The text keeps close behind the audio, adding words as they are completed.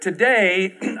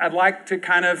Today, I'd like to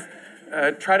kind of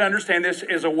try to understand this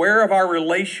as aware of our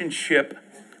relationship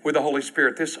with the Holy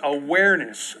Spirit, this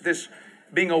awareness, this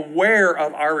being aware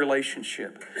of our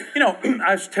relationship. You know,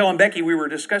 I was telling Becky, we were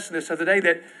discussing this the other day,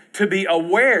 that to be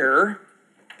aware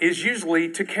is usually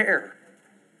to care.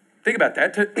 Think about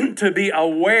that. To be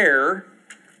aware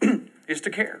is to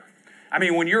care. I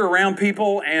mean, when you're around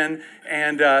people and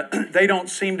they don't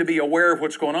seem to be aware of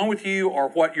what's going on with you or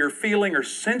what you're feeling or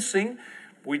sensing,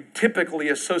 we typically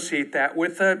associate that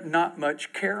with not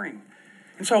much caring.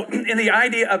 And so in the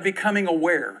idea of becoming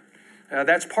aware,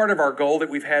 that's part of our goal that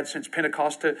we've had since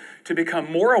Pentecost, to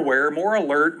become more aware, more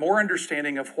alert, more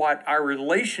understanding of what our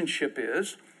relationship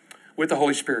is with the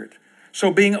Holy Spirit.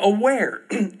 So being aware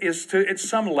is to, at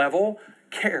some level,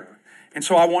 care. And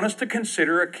so I want us to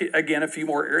consider, again, a few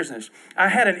more areas in this. I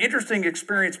had an interesting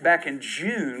experience back in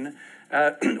June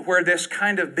where this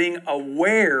kind of being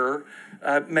aware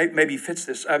maybe fits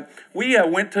this. We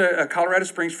went to Colorado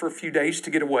Springs for a few days to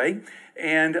get away,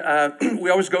 and we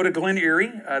always go to Glen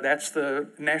Erie. That's the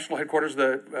national headquarters of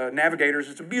the Navigators.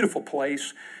 It's a beautiful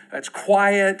place. It's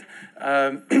quiet.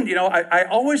 I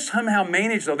always somehow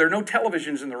manage, though, there are no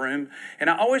televisions in the room, and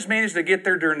I always manage to get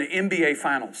there during the NBA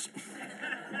Finals.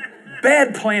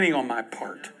 Bad planning on my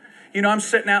part. You know, I'm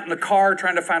sitting out in the car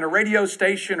trying to find a radio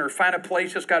station or find a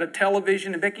place that's got a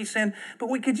television. And Becky's saying, but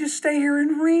we could just stay here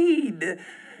and read.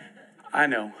 I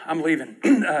know, I'm leaving.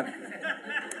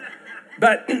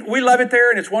 But we love it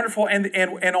there and it's wonderful. And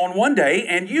on one day,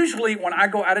 and usually when I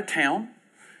go out of town,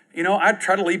 you know, I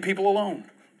try to leave people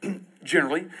alone,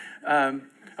 generally,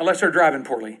 unless they're driving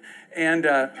poorly. And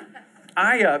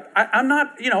I'm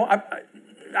not, you know,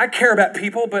 I care about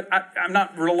people, but I'm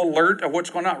not real alert of what's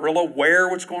going on, real aware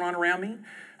of what's going on around me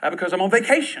because I'm on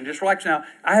vacation, just relax. Now,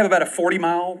 I have about a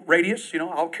 40-mile radius. You know,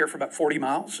 I'll care for about 40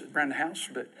 miles around the house,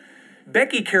 but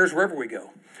Becky cares wherever we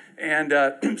go.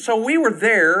 And so we were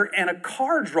there, and a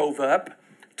car drove up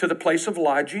to the place of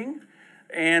lodging,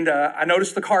 and I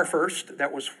noticed the car first.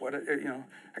 That was what,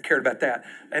 I cared about that.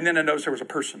 And then I noticed there was a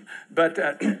person. But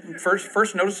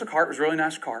first noticed the car. It was a really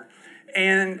nice car.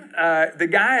 And the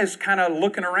guy is kind of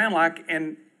looking around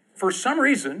and for some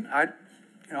reason,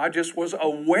 I just was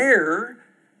aware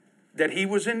that he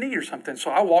was in need or something.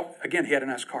 So I walked, again, he had a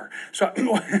nice car. So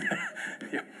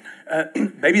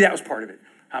maybe that was part of it.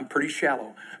 I'm pretty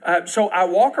shallow. So I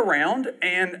walk around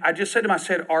and I just said to him, I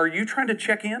said, are you trying to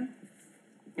check in?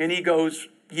 And he goes,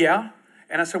 yeah.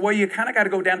 And I said, well, you kind of got to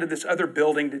go down to this other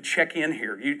building to check in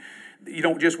here. You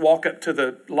don't just walk up to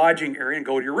the lodging area and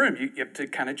go to your room. You have to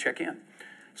kind of check in.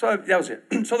 So that was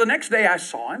it. So the next day I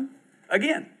saw him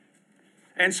again.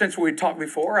 And since we had talked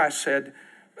before, I said,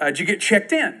 did you get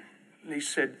checked in? And he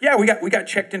said, yeah, we got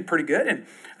checked in pretty good. And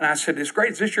I said, it's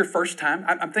great. Is this your first time?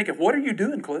 I'm thinking, what are you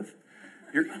doing, Cliff?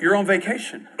 You're on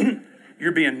vacation.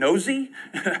 You're being nosy.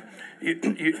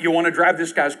 You want to drive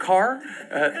this guy's car?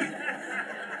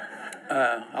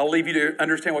 I'll leave you to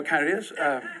understand what kind it is.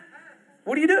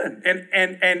 What are you doing?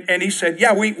 And he said,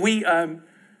 yeah, we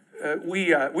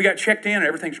got checked in and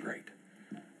everything's great.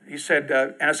 He said,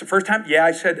 and I said, first time? Yeah,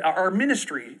 I said, our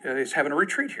ministry is having a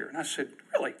retreat here. And I said,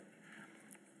 really?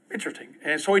 Interesting.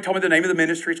 And so he told me the name of the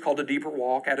ministry. It's called The Deeper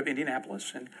Walk out of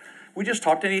Indianapolis. And we just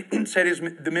talked, and he said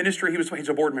the ministry, he's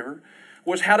a board member,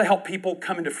 was how to help people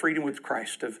come into freedom with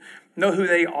Christ, of know who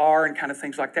they are and kind of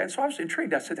things like that. And so I was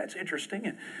intrigued. I said, that's interesting.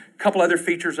 And a couple other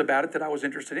features about it that I was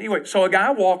interested in. Anyway, so a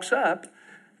guy walks up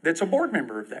that's a board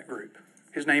member of that group.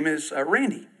 His name is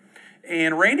Randy.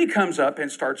 And Randy comes up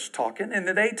and starts talking. And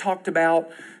they talked about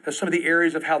some of the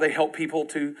areas of how they help people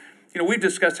to, we've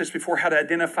discussed this before, how to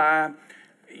identify,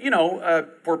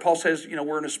 where Paul says,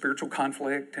 we're in a spiritual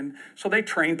conflict. And so they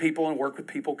train people and work with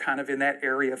people kind of in that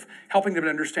area of helping them to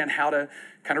understand how to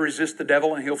kind of resist the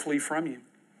devil and he'll flee from you.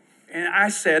 And I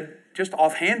said, just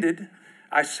offhanded,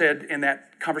 I said in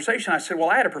that conversation, I said, well,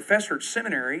 I had a professor at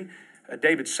seminary,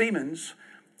 Steve Siemens,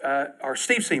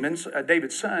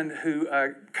 David's son, who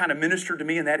kind of ministered to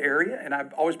me in that area, and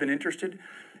I've always been interested.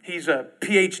 He's a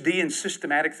PhD in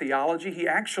systematic theology. He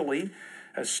actually,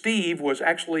 Steve was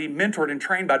actually mentored and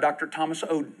trained by Dr. Thomas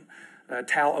Oden,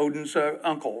 Tal Oden's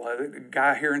uncle, a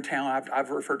guy here in town I've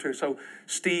referred to. So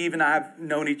Steve and I have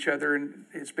known each other, and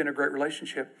it's been a great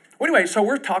relationship. Well, anyway, so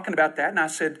we're talking about that, and I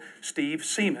said, Steve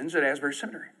Siemens at Asbury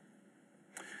Seminary.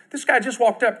 This guy just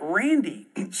walked up. Randy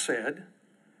said,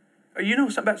 you know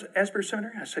something about Asbury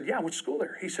Seminary? I said, yeah, I went to school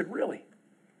there. He said, really?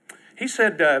 He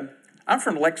said, I'm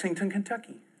from Lexington,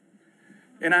 Kentucky.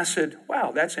 And I said,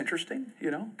 wow, that's interesting.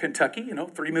 Kentucky,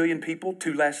 3 million people,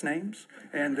 2 last names.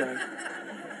 And if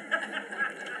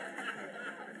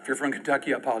you're from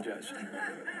Kentucky, I apologize.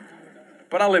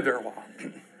 But I lived there a while.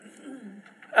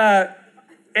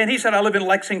 And he said, I live in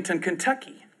Lexington,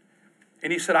 Kentucky.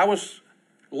 And he said, I was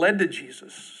led to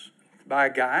Jesus by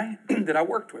a guy that I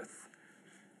worked with.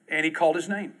 And he called his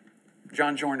name,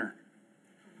 John Joyner.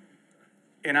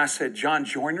 And I said, John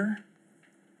Joyner?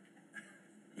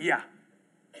 Yeah.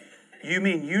 You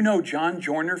mean you know John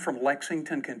Joyner from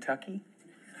Lexington, Kentucky?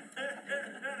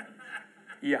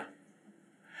 Yeah.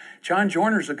 John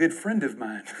Joyner's a good friend of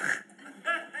mine.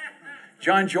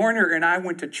 John Joyner and I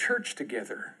went to church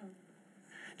together.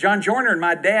 John Joyner and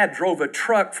my dad drove a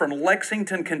truck from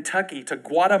Lexington, Kentucky to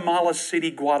Guatemala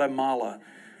City, Guatemala,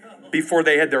 before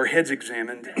they had their heads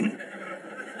examined,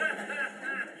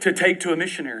 to take to a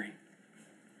missionary.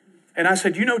 And I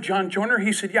said, you know John Joyner?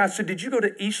 He said, yeah. I said, did you go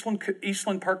to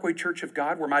Eastland Parkway Church of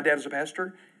God, where my dad was a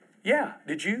pastor? Yeah.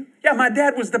 Did you? Yeah, my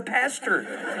dad was the pastor.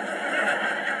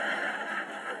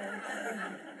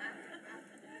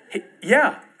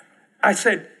 Yeah. I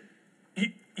said,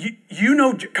 you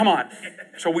know, come on.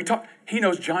 So we talked. He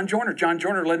knows John Joyner. John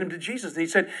Joyner led him to Jesus. And he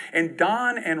said, and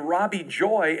Don and Robbie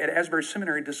Joy at Asbury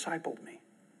Seminary discipled me.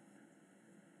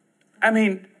 I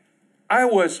mean, I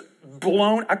was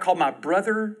blown. I called my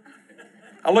brother.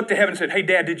 I looked to heaven and said, hey,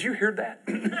 Dad, did you hear that?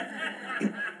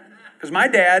 Because my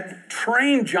dad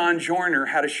trained John Joyner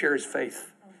how to share his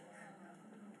faith.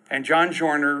 And John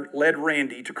Joyner led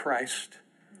Randy to Christ.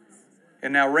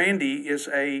 And now Randy is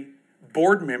a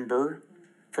board member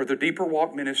for the Deeper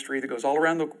Walk ministry that goes all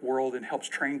around the world and helps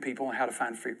train people on how to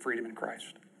find freedom in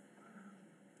Christ.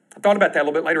 I thought about that a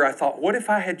little bit later. I thought, what if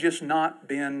I had just not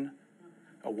been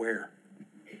aware?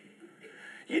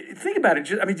 Think about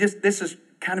it. This is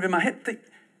kind of in my head.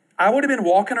 I would have been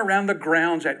walking around the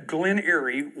grounds at Glen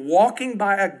Eyrie, walking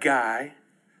by a guy,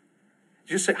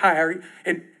 just say, hi, Harry,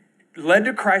 and led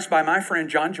to Christ by my friend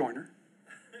John Joyner,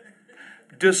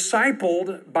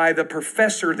 discipled by the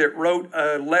professor that wrote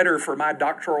a letter for my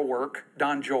doctoral work,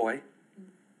 Don Joy,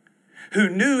 who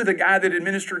knew the guy that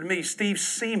administered me, Steve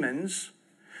Siemens,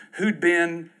 who'd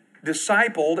been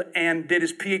discipled and did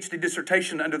his PhD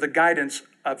dissertation under the guidance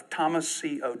of Thomas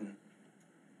C. Oden.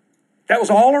 That was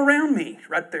all around me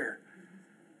right there.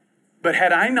 But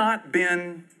had I not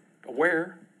been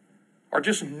aware or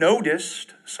just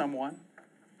noticed someone,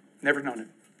 never known it,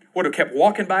 would have kept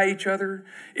walking by each other.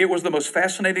 It was the most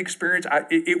fascinating experience.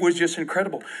 It was just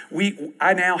incredible.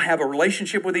 I now have a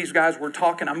relationship with these guys. We're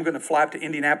talking. I'm going to fly up to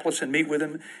Indianapolis and meet with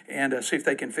them and see if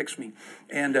they can fix me.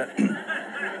 And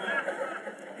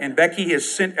and Becky has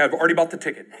sent. I've already bought the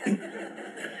ticket.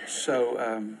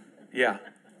 So yeah,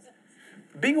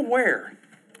 being aware.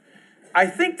 I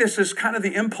think this is kind of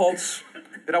the impulse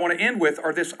that I want to end with,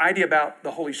 or this idea about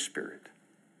the Holy Spirit,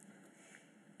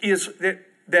 is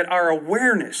that our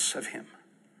awareness of him.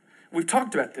 We've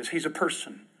talked about this. He's a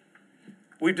person.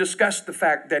 We've discussed the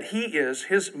fact that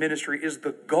his ministry is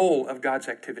the goal of God's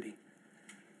activity.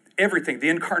 Everything, the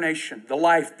incarnation, the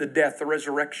life, the death, the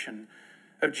resurrection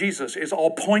of Jesus is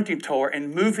all pointing toward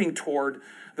and moving toward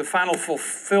the final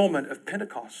fulfillment of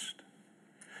Pentecost.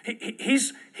 He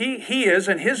is,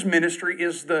 and his ministry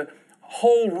is the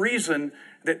whole reason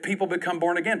that people become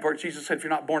born again. For Jesus said, if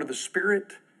you're not born of the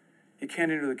Spirit, you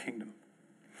can't enter the kingdom.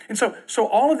 And so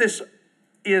all of this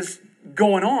is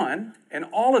going on, and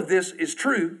all of this is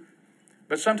true,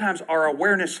 but sometimes our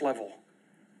awareness level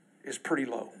is pretty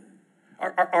low.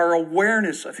 Our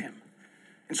awareness of him.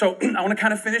 And so I want to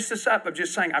kind of finish this up of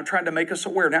just saying, I'm trying to make us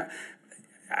aware. Now,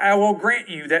 I will grant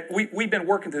you that we've been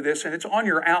working through this, and it's on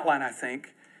your outline, I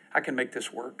think. I can make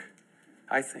this work,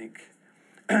 I think.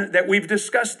 That we've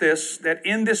discussed this, that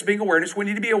in this being awareness, we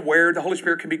need to be aware the Holy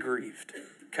Spirit can be grieved,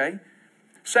 okay?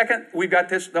 Second, we've got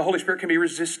this, the Holy Spirit can be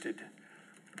resisted.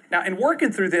 Now, in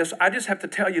working through this, I just have to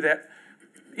tell you that,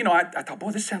 I thought,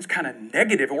 boy, this sounds kind of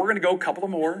negative, and we're going to go a couple of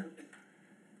more.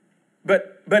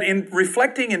 But in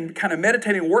reflecting and kind of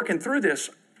meditating and working through this,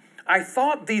 I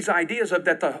thought these ideas of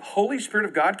that the Holy Spirit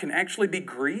of God can actually be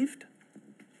grieved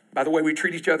by the way we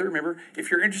treat each other. Remember,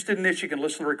 if you're interested in this, you can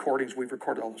listen to the recordings. We've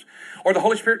recorded all those. Or the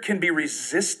Holy Spirit can be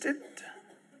resisted.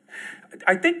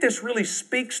 I think this really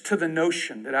speaks to the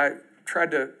notion that I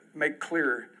tried to make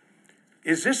clear.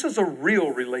 Is this is a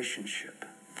real relationship?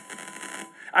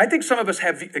 I think some of us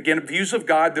have, again, views of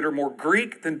God that are more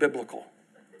Greek than biblical.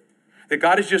 That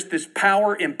God is just this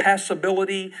power,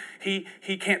 impassibility. He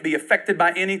can't be affected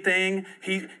by anything.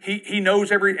 He knows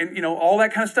all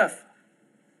that kind of stuff.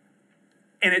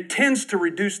 And it tends to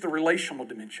reduce the relational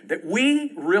dimension. That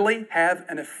we really have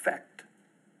an effect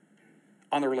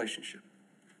on the relationship.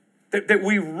 That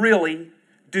we really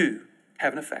do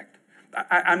have an effect.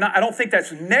 I don't think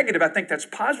that's negative. I think that's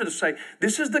positive to say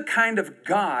this is the kind of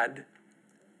God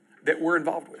that we're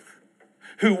involved with,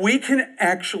 who we can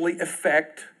actually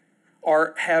affect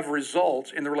or have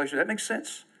results in the relationship. That makes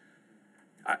sense?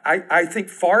 I think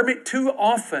far too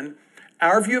often,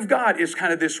 our view of God is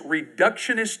kind of this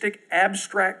reductionistic,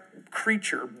 abstract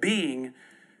creature, being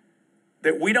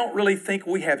that we don't really think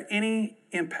we have any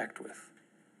impact with.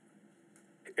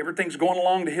 Everything's going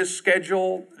along to his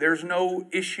schedule. There's no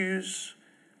issues,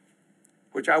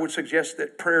 which I would suggest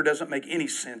that prayer doesn't make any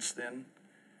sense then,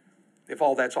 if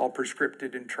all that's all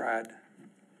prescripted and tried.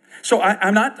 So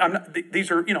I'm not,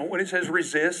 these are, when it says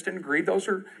resist and grieve, those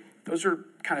are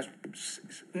kind of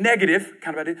negative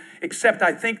kind of idea, except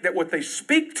I think that what they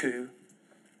speak to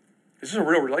is a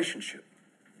real relationship.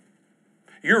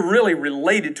 You're really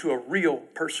related to a real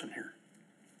person here.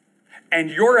 And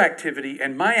your activity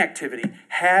and my activity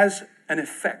has an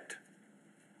effect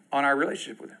on our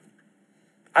relationship with him.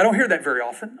 I don't hear that very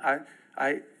often.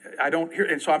 I don't hear,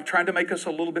 and so I'm trying to make us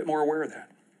a little bit more aware of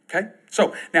that. Okay?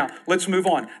 So now let's move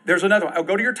on. There's another one. I'll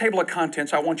go to your table of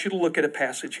contents. I want you to look at a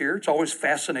passage here. It's always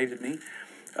fascinated me.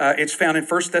 It's found in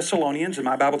 1 Thessalonians. In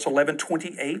my Bible, it's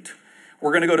 11:28.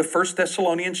 We're going to go to 1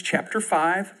 Thessalonians chapter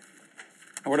 5.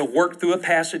 We're going to work through a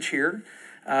passage here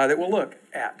that we'll look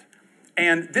at.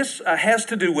 And this has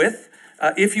to do with,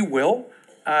 if you will,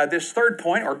 this third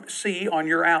point, or C on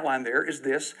your outline there, is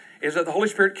that the Holy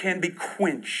Spirit can be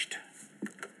quenched.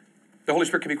 The Holy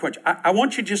Spirit can be quenched. I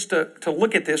want you just to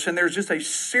look at this, and there's just a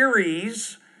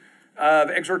series of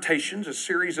exhortations, a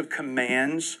series of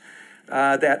commands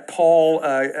that Paul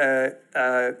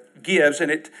gives,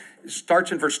 and it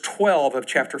starts in verse 12 of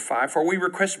chapter 5. For we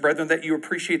request, brethren, that you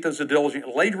appreciate those who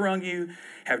diligently labor on you,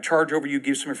 have charge over you,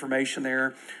 give some information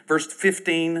there. Verse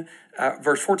 14,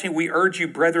 we urge you,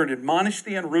 brethren, admonish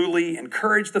the unruly,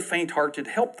 encourage the faint-hearted,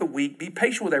 help the weak, be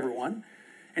patient with everyone,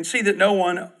 and see that no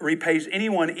one repays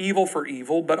anyone evil for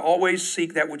evil, but always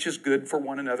seek that which is good for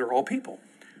one another, all people.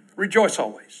 Rejoice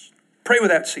always. Pray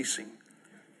without ceasing.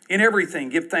 In everything,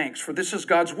 give thanks, for this is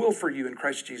God's will for you in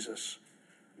Christ Jesus.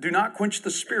 Do not quench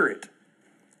the Spirit.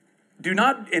 Do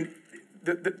not,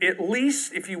 at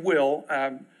least, if you will,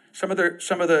 some of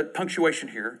the punctuation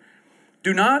here.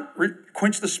 Do not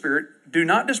quench the Spirit. Do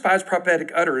not despise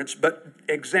prophetic utterance, but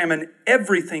examine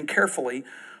everything carefully.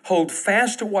 Hold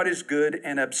fast to what is good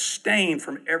and abstain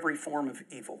from every form of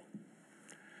evil.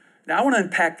 Now, I want to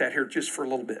unpack that here just for a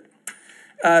little bit.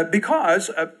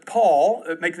 Because Paul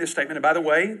making this statement, and by the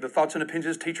way, the thoughts and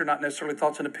opinions of the teacher, not necessarily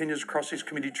thoughts and opinions across this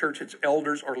community church, it's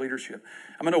elders or leadership.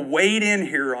 I'm going to wade in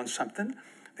here on something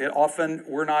that often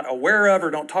we're not aware of or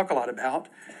don't talk a lot about,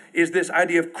 is this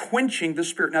idea of quenching the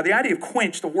Spirit. Now, the idea of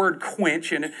quench, the word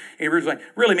quench, and it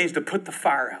really means to put the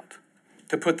fire out,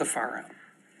 to put the fire out.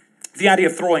 The idea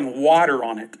of throwing water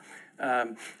on it,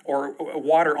 or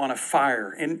water on a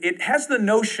fire. And it has the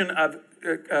notion of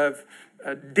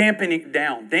damping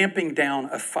down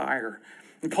a fire.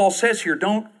 And Paul says here,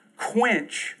 don't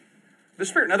quench the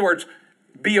Spirit. In other words,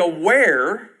 be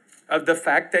aware of the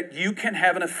fact that you can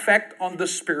have an effect on the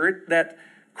Spirit that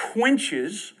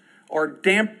quenches or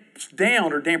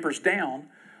dampers down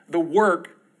the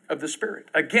work of the Spirit.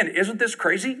 Again, isn't this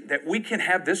crazy that we can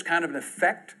have this kind of an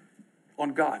effect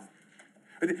on God?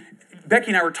 Becky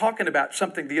and I were talking about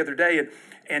something the other day,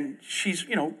 and she's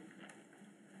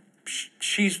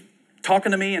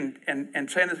talking to me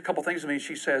and saying a couple things to me. And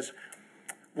she says,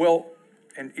 well,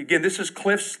 and again, this is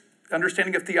Cliff's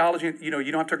understanding of theology. You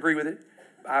don't have to agree with it.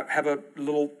 I have a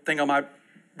little thing on my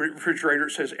refrigerator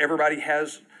that says everybody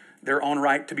has their own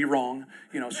right to be wrong.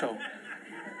 So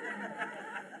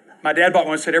my dad bought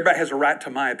one and said everybody has a right to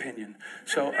my opinion.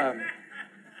 So,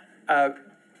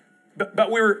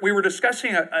 But we were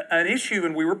discussing an issue,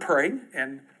 and we were praying,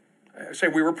 and I say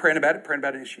we were praying about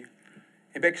an issue.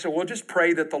 And Becky said, well, just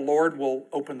pray that the Lord will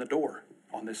open the door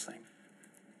on this thing.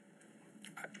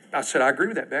 I said, I agree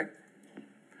with that, Beck.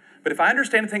 But if I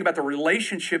understand anything about the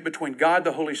relationship between God,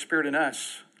 the Holy Spirit, and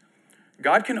us,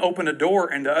 God can open a door,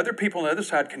 and the other people on the other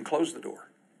side can close the door.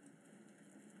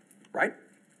 Right?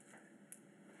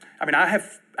 I mean, I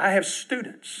have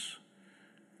students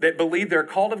that believe they're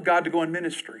called of God to go in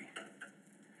ministry.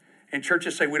 And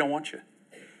churches say, we don't want you.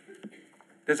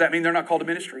 Does that mean they're not called to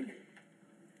ministry?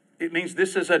 It means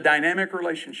this is a dynamic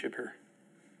relationship here.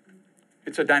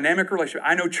 It's a dynamic relationship.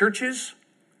 I know churches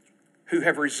who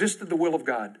have resisted the will of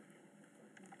God.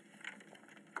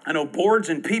 I know boards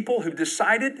and people who've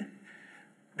decided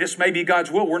this may be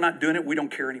God's will. We're not doing it. We don't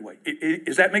care anyway.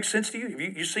 Does that make sense to you? Have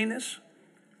you seen this?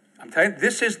 I'm telling you,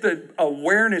 this is the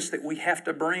awareness that we have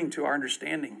to bring to our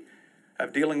understanding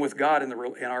of dealing with God in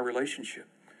our relationship.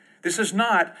 This is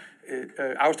not,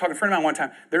 I was talking to a friend of mine one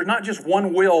time, there's not just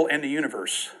one will in the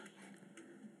universe.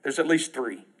 There's at least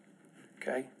three,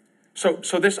 okay?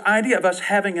 So this idea of us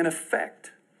having an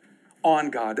effect on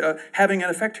God, having an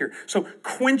effect here. So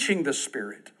quenching the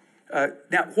Spirit.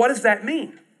 Now, what does that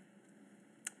mean?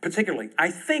 Particularly,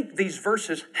 I think these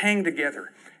verses hang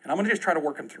together, and I'm going to just try to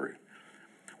work them through.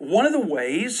 One of the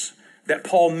ways that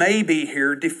Paul may be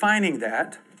here defining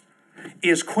that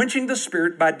is quenching the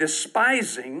Spirit by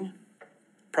despising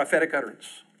prophetic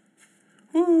utterance.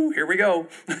 Woo, here we go.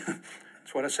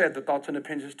 That's what I said, the thoughts and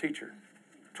opinions of the teacher.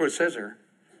 That's what it says there.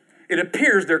 It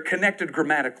appears they're connected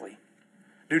grammatically.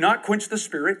 Do not quench the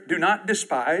Spirit. Do not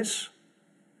despise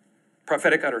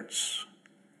prophetic utterance.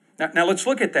 Now let's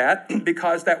look at that,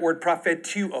 because that word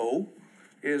prophetuo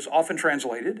is often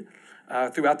translated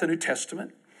throughout the New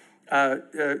Testament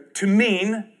to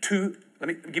mean to, let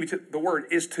me give you the word,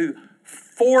 is to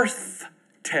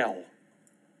forthtell.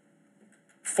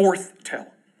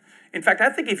 Forthtell. In fact, I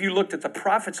think if you looked at the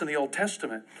prophets in the Old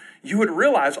Testament, you would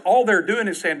realize all they're doing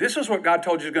is saying, this is what God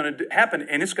told you is going to happen,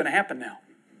 and it's going to happen now,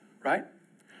 right?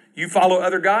 You follow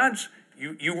other gods,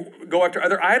 you go after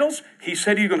other idols. He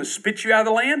said he's going to spit you out of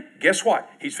the land. Guess what?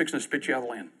 He's fixing to spit you out of the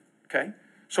land, okay?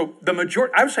 So the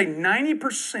majority, I would say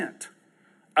 90%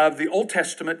 of the Old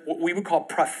Testament, what we would call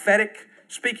prophetic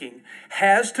speaking,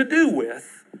 has to do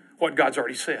with what God's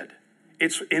already said.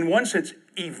 It's, in one sense,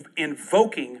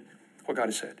 invoking what God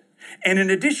has said. And in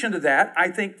addition to that, I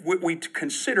think what we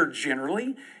consider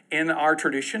generally in our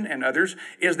tradition and others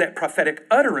is that prophetic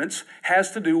utterance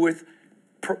has to do with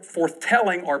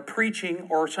forthtelling or preaching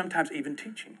or sometimes even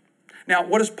teaching. Now,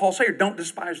 what does Paul say? Don't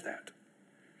despise that.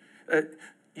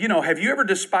 Have you ever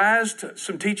despised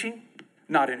some teaching?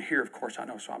 Not in here, of course, I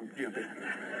know, so I'm,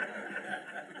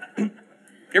 You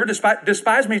ever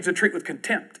despise means to treat with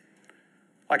contempt.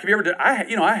 Like, have you ever,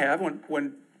 I have,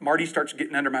 when Marty starts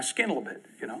getting under my skin a little bit,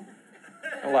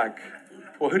 I'm like,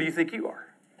 well, who do you think you are?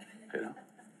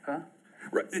 Huh?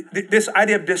 This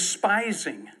idea of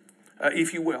despising,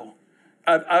 if you will,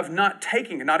 of not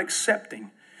taking and not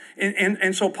accepting.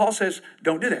 And so Paul says,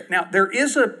 don't do that. Now,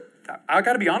 I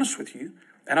got to be honest with you,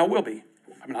 and I will be.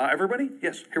 Not everybody?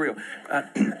 Yes, here we go.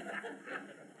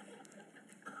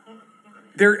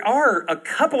 There are a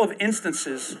couple of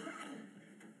instances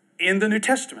in the New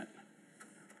Testament.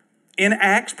 In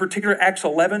Acts, particularly Acts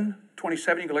 11:27,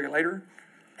 you can look at it later,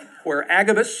 where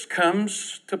Agabus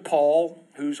comes to Paul,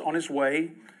 who's on his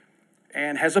way,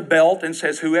 and has a belt and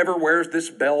says, whoever wears this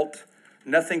belt,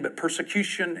 nothing but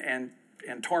persecution and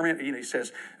torment. He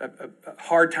says,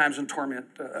 hard times and torment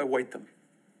await them.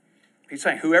 He's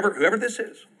saying, whoever this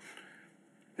is.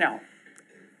 Now,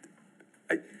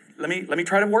 let me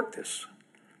try to work this.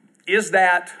 Is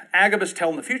that Agabus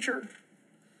telling the future?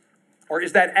 Or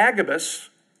is that Agabus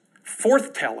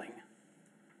forthtelling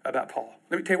about Paul?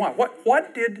 Let me tell you why.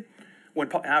 What did, when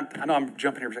Paul, I know I'm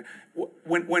jumping here,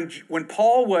 when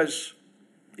Paul was,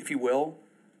 if you will,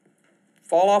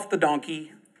 fall off the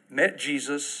donkey, met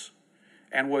Jesus,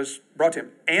 and was brought to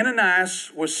him.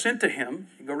 Ananias was sent to him.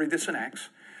 You can go read this in Acts.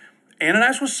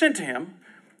 Ananias was sent to him,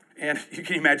 and you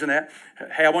can imagine that.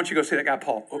 Hey, I want you to go see that guy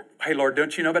Paul. Oh, hey, Lord,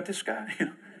 don't you know about this guy?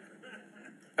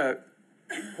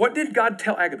 What did God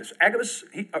tell Agabus? Agabus,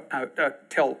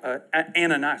 tell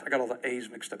Ananias. I got all the A's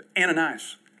mixed up.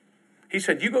 Ananias. He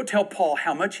said, you go tell Paul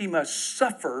how much he must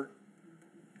suffer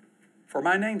for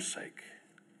my name's sake.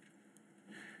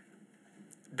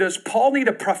 Does Paul need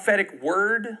a prophetic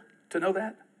word to know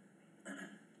that?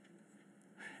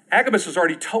 Agabus has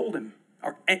already told him,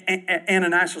 or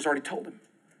Ananias has already told him,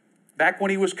 back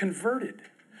when he was converted.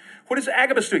 What is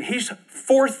Agabus doing? He's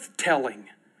forthtelling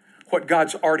what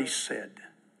God's already said.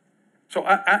 So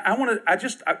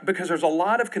because there's a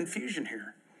lot of confusion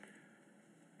here.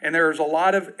 And there's a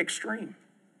lot of extreme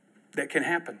that can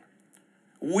happen.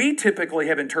 We typically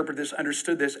have interpreted this,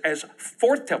 understood this as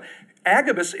forthtelling.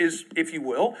 Agabus is, if you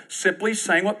will, simply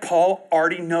saying what Paul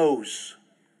already knows.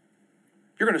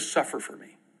 You're going to suffer for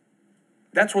me.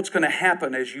 That's what's going to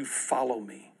happen as you follow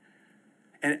me.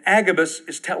 And Agabus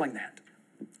is telling that.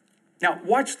 Now,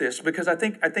 watch this, because I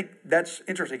think that's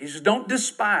interesting. He says, don't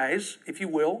despise, if you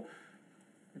will,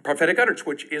 prophetic utterance,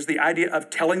 which is the idea of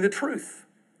telling the truth.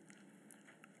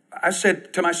 I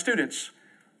said to my students,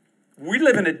 we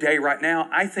live in a day right now,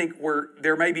 I think, where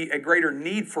there may be a greater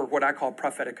need for what I call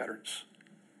prophetic utterance.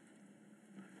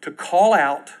 To call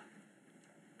out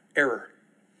error.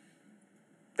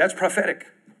 That's prophetic.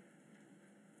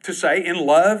 To say in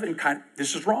love and kind,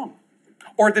 this is wrong.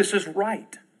 Or this is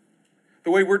right.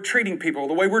 The way we're treating people,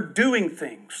 the way we're doing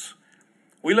things.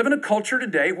 We live in a culture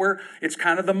today where it's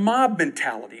kind of the mob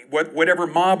mentality, whatever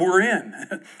mob we're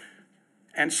in.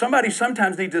 And somebody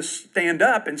sometimes needs to stand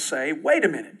up and say, wait a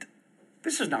minute,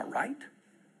 this is not right.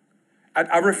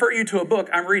 I refer you to a book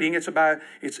I'm reading. It's by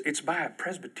a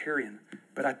Presbyterian,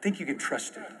 but I think you can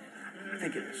trust it.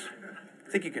 think it is.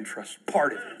 I think you can trust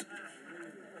part of it.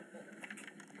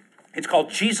 It's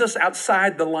called Jesus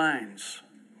Outside the Lines.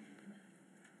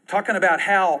 Talking about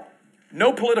how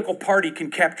no political party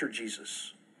can capture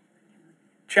Jesus.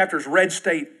 Chapter's red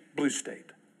state, blue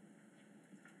state.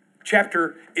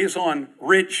 Chapter is on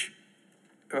rich,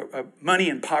 money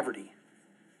and poverty.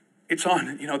 It's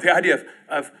on, the idea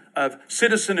of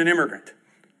citizen and immigrant.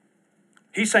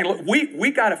 He's saying, look,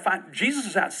 we got to find, Jesus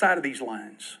is outside of these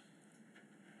lines.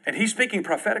 And he's speaking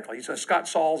prophetically. He's at Scott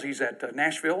Sauls. He's at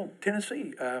Nashville,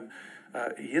 Tennessee.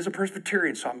 He is a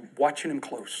Presbyterian, so I'm watching him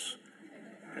close.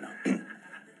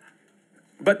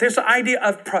 But this idea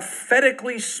of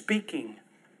prophetically speaking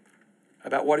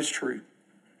about what is true.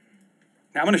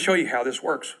 Now I'm going to show you how this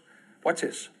works. Watch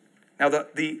this. Now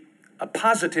the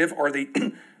positive, or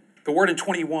the word in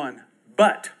 21,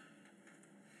 but.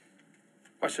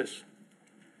 Watch this.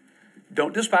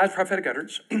 Don't despise prophetic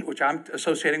utterance, which I'm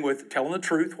associating with telling the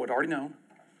truth, what already known.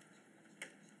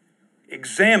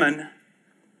 Examine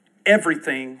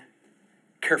everything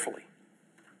carefully.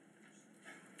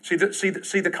 See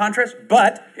the contrast?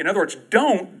 But, in other words,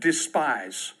 don't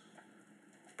despise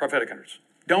prophetic utterance.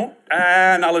 Don't,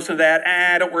 not listen to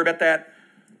that, don't worry about that.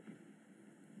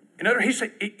 In other words,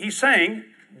 he's saying,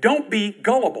 don't be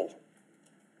gullible.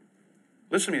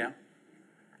 Listen to me now.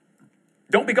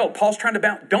 Don't be gullible. Paul's trying to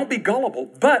bounce. Don't be gullible.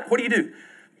 But what do?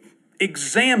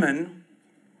 Examine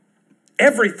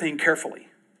everything carefully.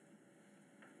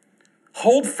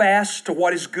 Hold fast to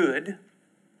what is good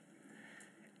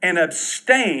and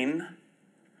abstain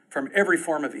from every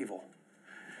form of evil.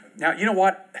 Now, you know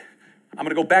what? I'm going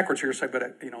to go backwards here a second,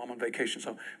 but I'm on vacation.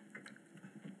 So,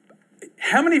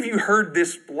 how many of you heard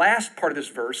this last part of this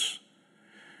verse?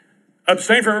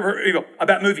 Abstain from evil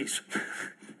about movies.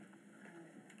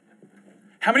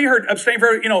 How many heard abstain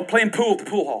from, playing pool at the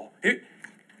pool hall?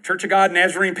 Church of God,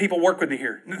 Nazarene people, work with me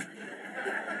here.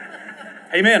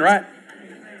 Amen, right?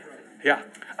 Yeah.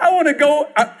 I want to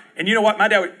go, and you know what? My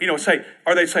dad would, say,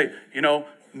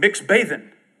 mixed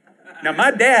bathing. Now, my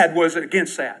dad was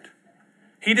against that.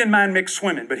 He didn't mind mixed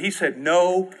swimming, but he said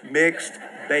no mixed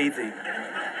bathing.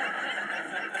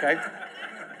 Okay?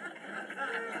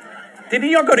 Didn't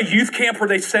y'all go to youth camp where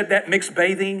they said that, mixed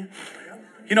bathing?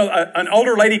 An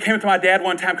older lady came up to my dad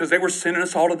one time because they were sending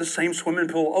us all to the same swimming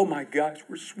pool. Oh my gosh,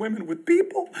 we're swimming with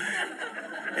people.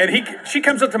 And she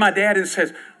comes up to my dad and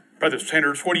says, Brother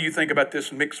Sanders, what do you think about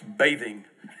this mixed bathing?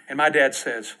 And my dad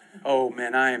says, oh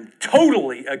man, I am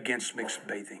totally against mixed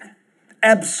bathing.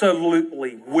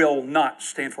 Absolutely will not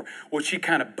stand for it. Well, she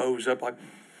kind of bows up like,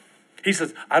 he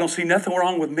says, I don't see nothing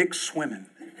wrong with mixed swimming.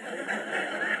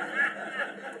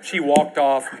 She walked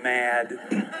off mad.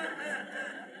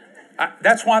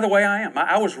 That's why the way I am.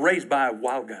 I was raised by a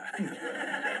wild guy.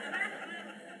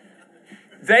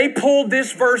 They pulled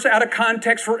this verse out of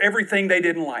context for everything they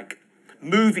didn't like.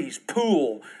 Movies,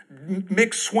 pool,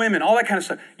 mixed swimming, all that kind of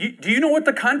stuff. Do you know what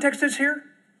the context is here?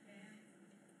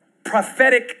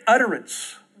 Prophetic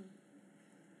utterance.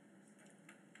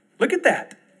 Look at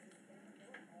that.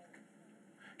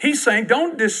 He's saying,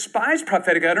 don't despise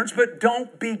prophetic utterance, but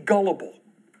don't be gullible.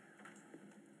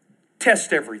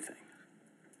 Test everything.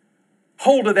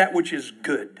 Hold of that which is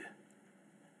good,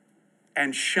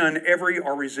 and shun every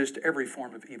or resist every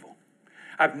form of evil.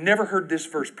 I've never heard this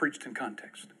verse preached in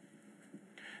context.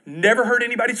 Never heard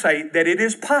anybody say that it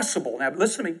is possible. Now,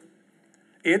 listen to me.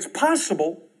 It's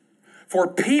possible for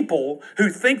people who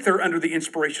think they're under the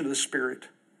inspiration of the Spirit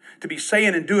to be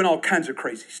saying and doing all kinds of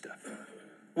crazy stuff.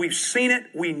 We've seen it.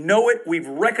 We know it. We've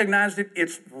recognized it.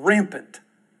 It's rampant.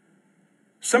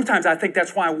 Sometimes I think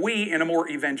that's why we, in a more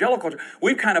evangelical,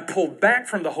 we've kind of pulled back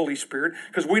from the Holy Spirit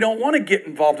because we don't want to get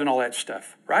involved in all that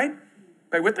stuff, right?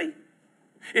 Are you with me?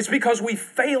 It's because we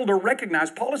fail to recognize.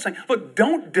 Paul is saying, look,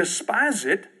 don't despise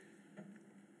it,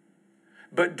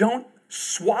 but don't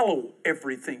swallow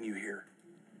everything you hear.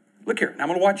 Look here,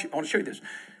 now I want to show you this.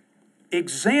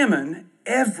 Examine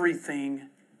everything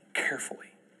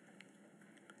carefully.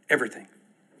 Everything.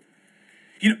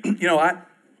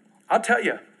 I'll tell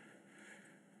you,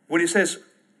 when it says,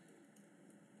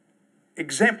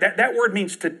 that word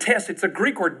means to test. It's a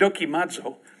Greek word,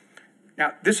 dokimazo.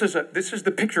 Now, this is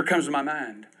the picture that comes to my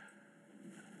mind.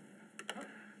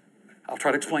 I'll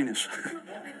try to explain this.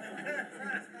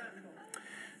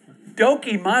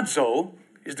 Dokimazo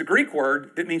is the Greek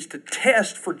word that means to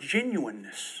test for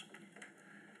genuineness.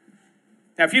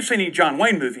 Now, if you've seen any John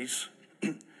Wayne movies,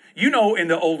 in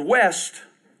the Old West,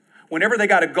 whenever they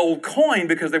got a gold coin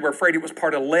because they were afraid it was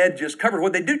part of lead just covered,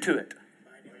 what'd they do to it?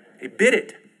 They bit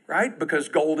it, right? Because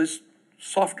gold is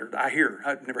softer, I hear.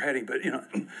 I've never had any, but,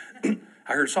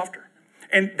 I heard softer.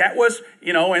 And that was,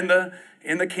 in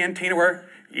the cantina where,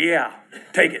 yeah,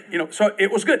 take it. So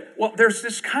it was good. Well, there's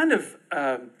this kind of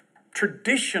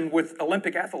tradition with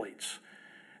Olympic athletes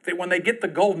that when they get the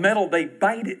gold medal, they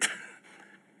bite it.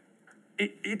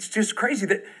 It's just crazy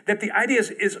that the idea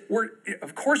is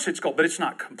of course it's gold, but it's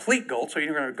not complete gold. So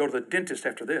you're going to go to the dentist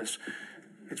after this.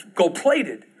 It's gold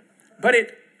plated, but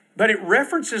it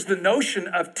references the notion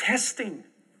of testing.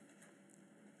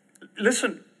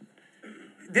 Listen,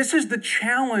 this is the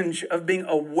challenge of being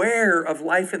aware of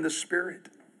life in the Spirit.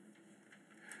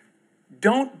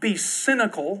 Don't be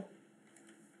cynical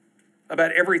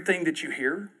about everything that you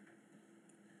hear,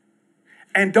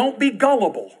 and don't be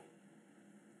gullible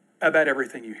about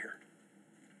everything you hear.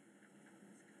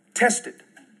 Test it.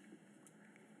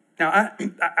 Now,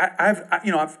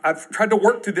 I've tried to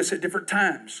work through this at different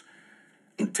times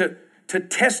to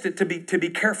test it, to be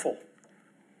careful.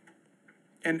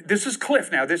 And this is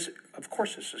Cliff now. Of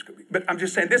course this is good, but I'm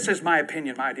just saying this is my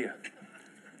opinion, my idea.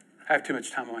 I have too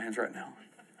much time on my hands right now.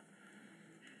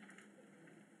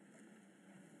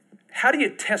 How do you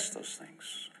test those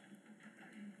things?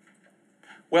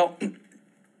 Well,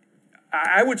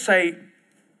 I would say,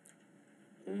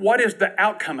 what is the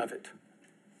outcome of it?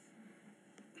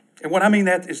 And what I mean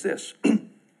that is this.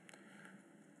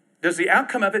 Does the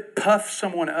outcome of it puff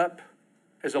someone up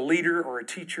as a leader or a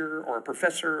teacher or a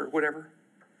professor or whatever?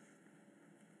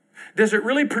 Does it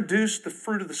really produce the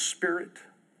fruit of the Spirit,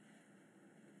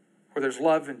 where there's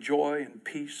love and joy and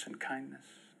peace and kindness?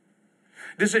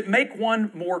 Does it make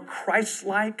one more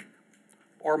Christ-like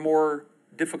or more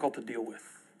difficult to deal with?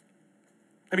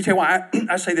 Let me tell you why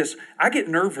I say this. I get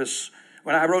nervous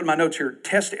when I wrote in my notes here,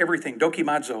 test everything,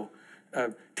 dokimazo,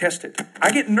 test it.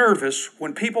 I get nervous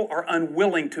when people are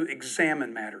unwilling to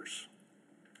examine matters.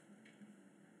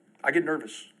 I get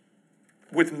nervous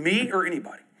with me or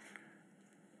anybody.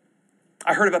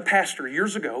 I heard of a pastor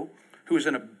years ago who was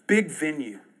in a big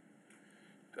venue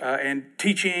and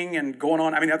teaching and going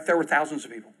on. I mean, there were thousands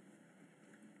of people.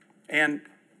 And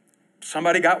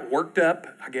somebody got worked up,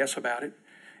 I guess, about it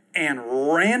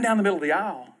and ran down the middle of the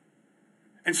aisle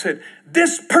and said,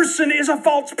 "This person is a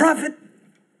false prophet."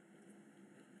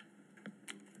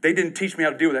 They didn't teach me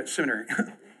how to deal with that seminary.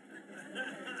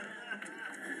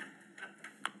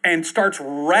 And starts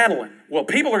rattling. Well,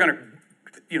 people are going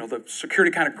to, the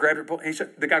security kind of grabbed her. He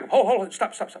said, the guy goes, hold on,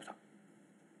 stop. I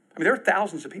mean, there are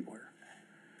thousands of people here.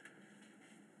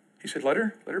 He said, let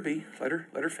her be, let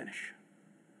her finish.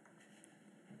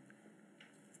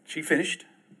 She finished.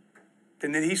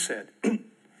 And then he said,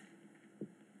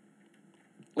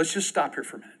 let's just stop here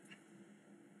for a minute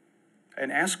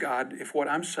and ask God if what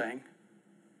I'm saying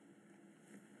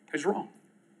is wrong.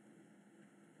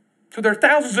 So there are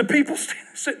thousands of people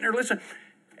sitting there listening.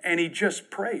 And he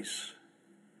just prays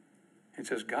and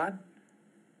says, God,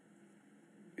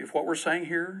 if what we're saying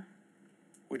here,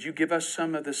 would you give us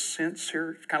some of the sense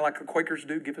here? It's kind of like the Quakers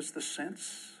do. Give us the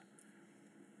sense.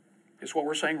 Is what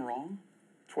we're saying wrong?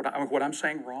 Is what I'm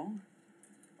saying wrong?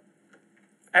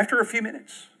 After a few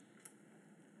minutes,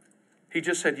 he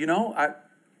just said,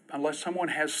 unless someone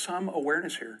has some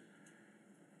awareness here,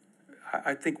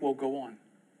 I think we'll go on.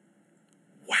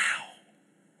 Wow.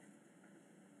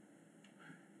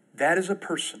 That is a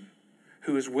person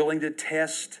who is willing to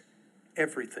test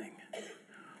everything,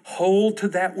 hold to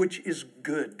that which is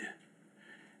good,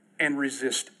 and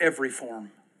resist every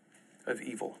form of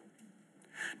evil.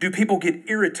 Do people get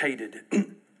irritated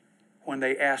when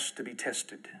they ask to be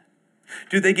tested?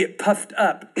 Do they get puffed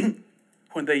up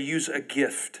when they use a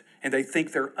gift and they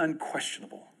think they're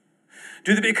unquestionable?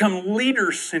 Do they become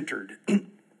leader-centered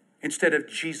instead of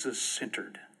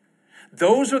Jesus-centered?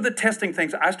 Those are the testing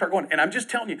things I start going. And I'm just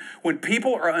telling you, when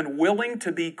people are unwilling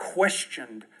to be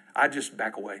questioned, I just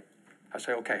back away. I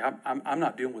say, okay, I'm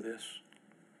not dealing with this.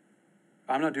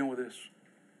 I'm not dealing with this.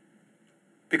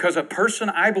 Because a person,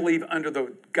 I believe, under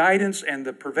the guidance and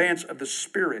the purveyance of the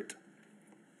Spirit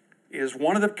is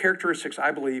one of the characteristics,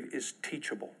 I believe, is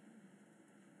teachable.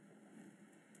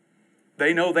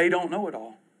 They know they don't know it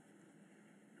all.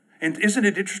 And isn't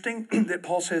it interesting that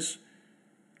Paul says,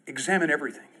 examine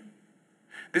everything?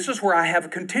 This is where I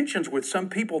have contentions with some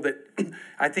people that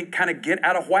I think kind of get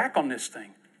out of whack on this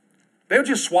thing. They'll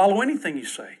just swallow anything you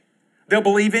say. They'll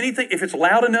believe anything if it's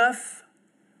loud enough,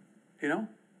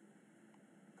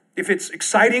 If it's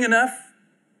exciting enough,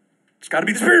 it's got to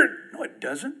be the Spirit. No, it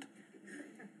doesn't.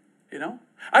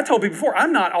 I told people before,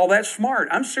 I'm not all that smart.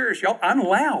 I'm serious, y'all. I'm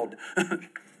loud.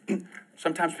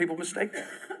 Sometimes people mistake that.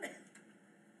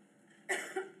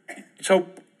 So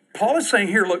Paul is saying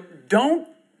here, look, don't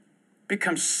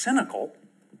become cynical.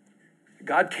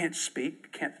 God can't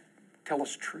speak, can't tell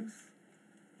us truth.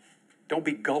 Don't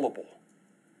be gullible.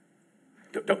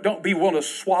 Don't be willing to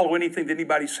swallow anything that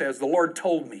anybody says. The Lord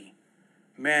told me.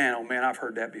 Man, oh man, I've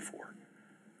heard that before.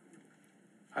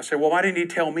 I say, well, why didn't he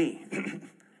tell me?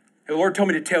 The Lord told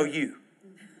me to tell you.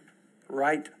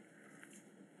 Right?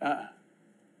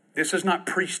 This is not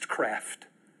priestcraft.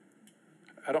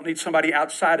 I don't need somebody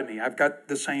outside of me. I've got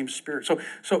the same Spirit.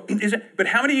 But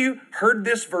how many of you heard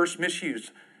this verse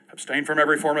misused? Abstain from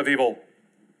every form of evil.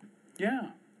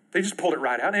 Yeah. They just pulled it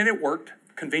right out, and it worked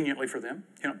conveniently for them.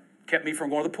 Kept me from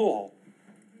going to the pool hall.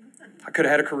 I could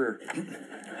have had a career.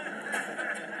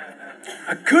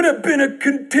 I could have been a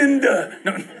contender.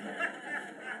 No.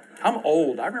 I'm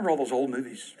old. I remember all those old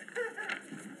movies.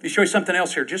 Let me show you something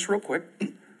else here, just real quick.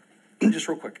 Just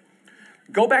real quick.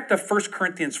 Go back to 1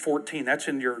 Corinthians 14. That's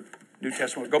in your New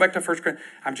Testament. Go back to 1 Corinthians.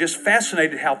 I'm just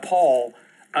fascinated how Paul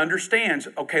understands,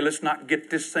 okay, let's not get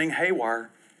this thing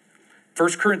haywire. 1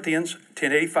 Corinthians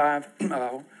 10:85.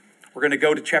 We're going to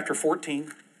go to chapter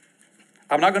 14.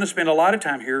 I'm not going to spend a lot of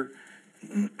time here,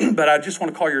 but I just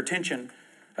want to call your attention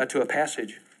to a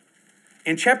passage.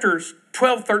 In chapters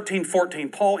 12, 13, 14,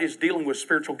 Paul is dealing with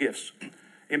spiritual gifts.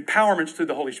 Empowerments through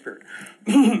the Holy Spirit.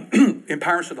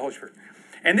 Empowerments through the Holy Spirit.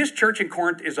 And this church in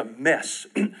Corinth is a mess.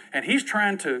 And he's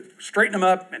trying to straighten them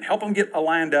up and help them get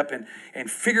aligned up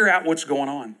and figure out what's going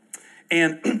on.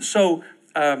 And so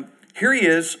here he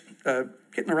is,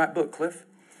 getting the right book, Cliff.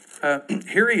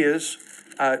 Here he is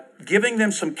giving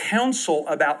them some counsel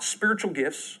about spiritual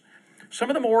gifts. Some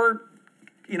of the more,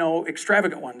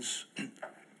 extravagant ones.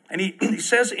 And he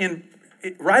says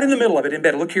right in the middle of it,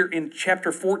 embedded, look here in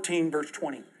chapter 14, verse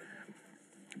 20.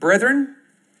 Brethren,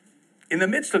 in the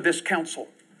midst of this counsel,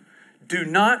 do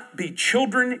not be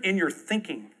children in your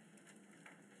thinking,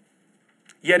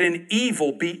 yet in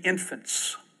evil be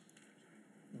infants,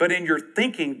 but in your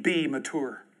thinking be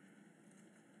mature.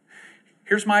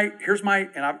 Here's my,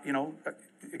 and I,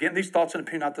 again, these thoughts and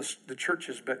opinions, not the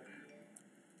churches, but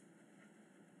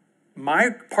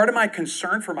part of my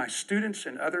concern for my students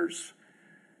and others,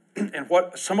 and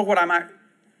some of what I might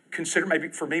consider, maybe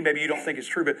for me, maybe you don't think it's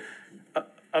true, but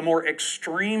a more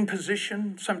extreme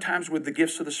position sometimes with the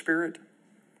gifts of the Spirit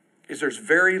is there's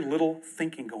very little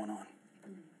thinking going on.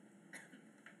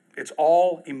 It's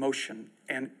all emotion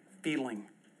and feeling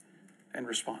and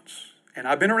response. And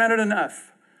I've been around it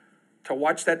enough to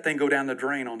watch that thing go down the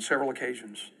drain on several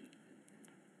occasions.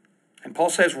 And Paul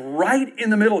says right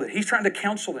in the middle of it, he's trying to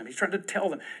counsel them. He's trying to tell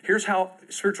them, here's how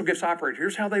spiritual gifts operate.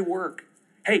 Here's how they work.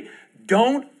 Hey,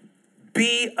 don't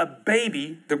be a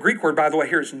baby. The Greek word, by the way,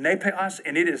 here is nepios,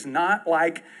 and it is not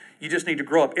like you just need to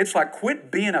grow up. It's like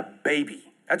quit being a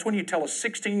baby. That's when you tell a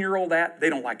 16-year-old that, they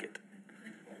don't like it.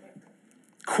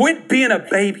 Quit being a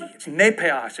baby. It's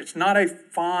nepios. It's not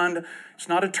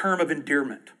a term of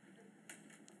endearment.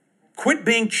 Quit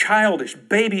being childish,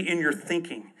 baby in your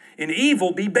thinking. In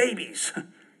evil, be babies.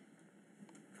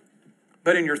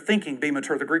 But in your thinking, be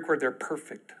mature. The Greek word there,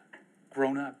 perfect,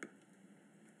 grown up.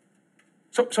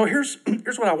 So here's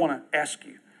what I want to ask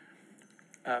you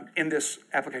in this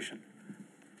application.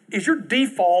 Is your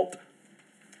default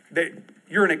that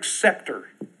you're an acceptor?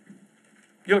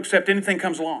 You'll accept anything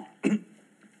comes along.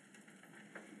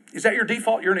 Is that your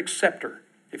default? You're an acceptor.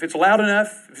 If it's loud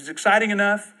enough, if it's exciting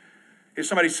enough, if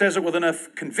somebody says it with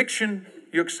enough conviction,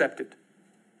 you accept it.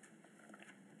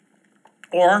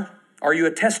 Or are you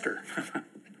a tester?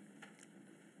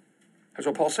 That's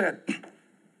what Paul said.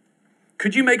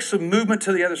 Could you make some movement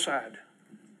to the other side?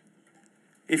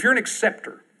 If you're an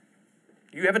acceptor,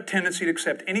 you have a tendency to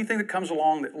accept anything that comes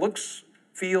along that looks,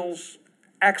 feels,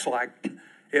 acts like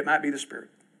it might be the Spirit.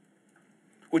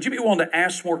 Would you be willing to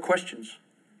ask more questions?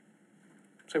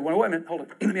 Say, well, wait a minute, hold on.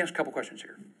 Let me ask a couple questions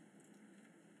here.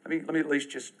 Let me at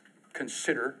least just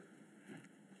consider.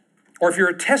 Or if you're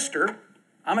a tester,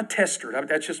 I'm a tester.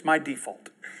 That's just my default.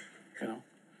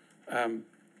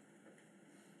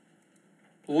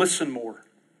 Listen more.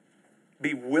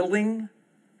 Be willing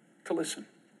to listen.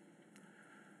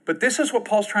 But this is what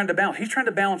Paul's trying to balance. He's trying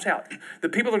to balance out the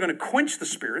people that are going to quench the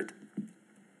Spirit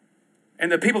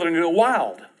and the people that are going to go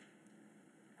wild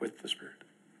with the Spirit.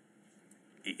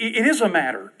 It is a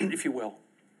matter, if you will,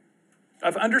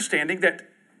 of understanding that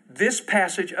this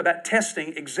passage about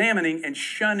testing, examining, and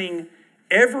shunning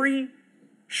every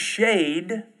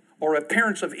shade or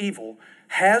appearance of evil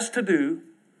has to do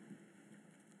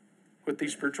with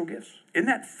these spiritual gifts. Isn't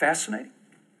that fascinating?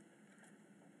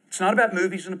 It's not about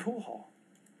movies in a pool hall.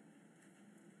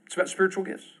 It's about spiritual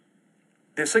gifts.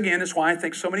 This, again, is why I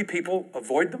think so many people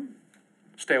avoid them,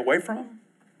 stay away from them,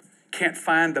 can't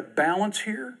find the balance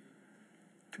here.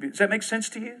 Does that make sense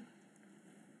to you?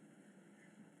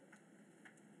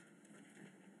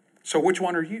 So which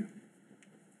one are you?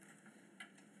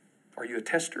 Are you a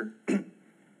tester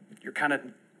you're kind of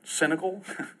cynical.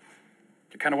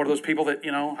 You're kind of one of those people that,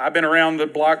 I've been around the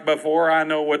block before, I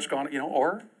know what's going on,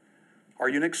 or are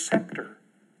you an acceptor?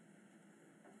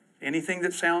 Anything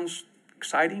that sounds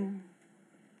exciting,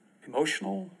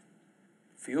 emotional,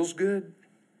 feels good,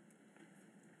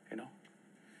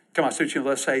 Tell my students,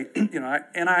 let's say,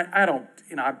 I don't,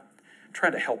 I try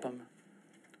to help them,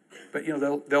 but,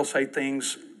 they'll say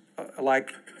things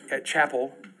like at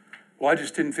chapel, well, I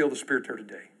just didn't feel the Spirit there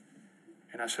today.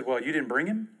 And I said, well, you didn't bring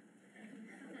him?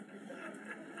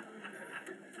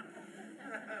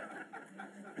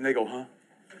 And they go, huh?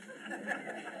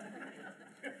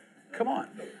 Come on.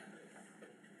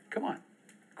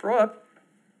 Grow up.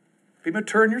 Be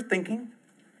mature in your thinking.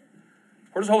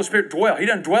 Where does the Holy Spirit dwell? He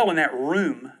doesn't dwell in that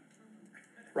room,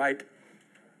 right?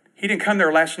 He didn't come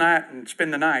there last night and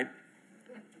spend the night.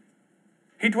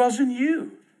 He dwells in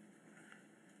you.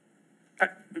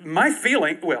 My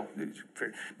feeling,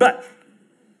 but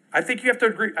I think you have to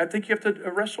agree. I think you have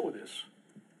to wrestle with this.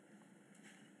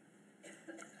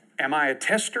 Am I a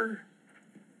tester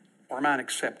or am I an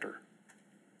acceptor?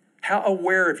 How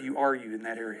aware of you are you in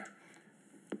that area?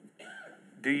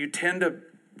 Do you tend to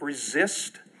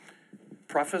resist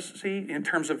prophecy in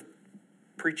terms of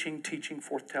preaching, teaching,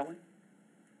 forthtelling?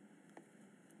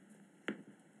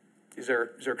 Is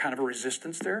there kind of a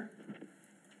resistance there?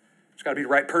 It's got to be the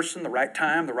right person, the right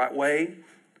time, the right way,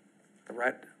 the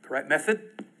right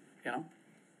method.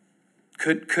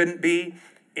 Couldn't be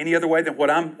any other way than what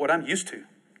I'm used to,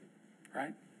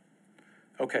 right?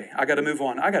 Okay, I got to move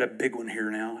on. I got a big one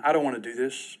here now. I don't want to do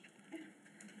this,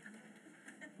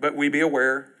 but we be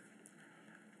aware.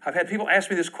 I've had people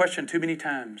ask me this question too many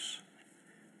times.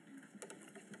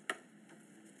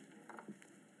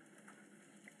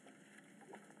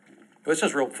 This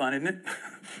is real fun, isn't it?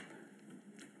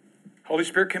 Holy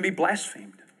Spirit can be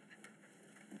blasphemed.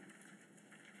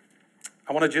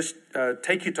 I want to just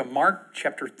take you to Mark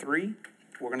chapter 3.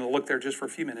 We're going to look there just for a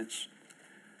few minutes.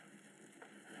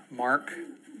 Mark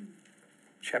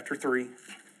chapter 3. And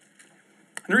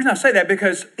the reason I say that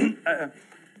because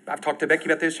I've talked to Becky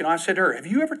about this. I said to her, have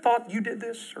you ever thought you did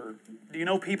this? Or do you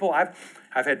know people? I've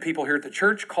had people here at the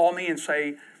church call me and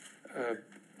say,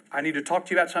 I need to talk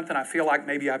to you about something. I feel like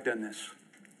maybe I've done this.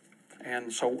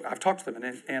 And so I've talked to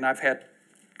them and I've had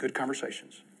good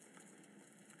conversations.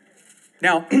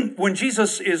 Now, when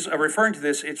Jesus is referring to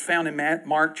this, it's found in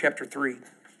Mark chapter 3.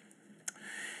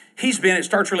 It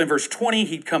starts really in verse 20.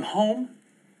 He'd come home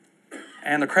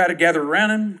and the crowd had gathered around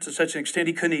him to such an extent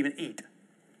he couldn't even eat.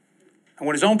 And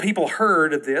when his own people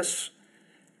heard of this,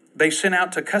 they sent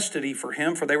out to custody for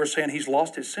him, for they were saying he's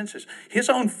lost his senses. His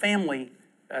own family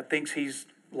thinks he's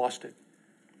lost it.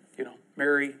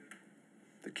 Mary,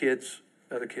 the kids,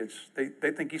 other kids,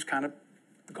 they think he's kind of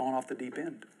gone off the deep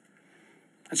end.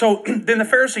 And so then the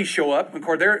Pharisees show up. Of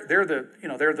course, they're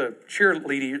the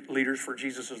cheerleaders for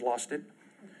Jesus has lost it.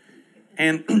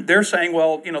 And they're saying,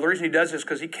 well, the reason he does this is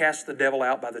because he casts the devil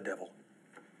out by the devil,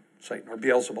 Satan, or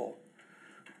Beelzebul.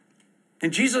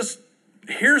 And Jesus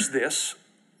hears this,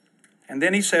 and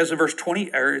then he says in verse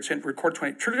 20, or it's in record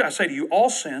 20, truly I say to you, all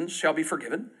sins shall be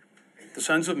forgiven the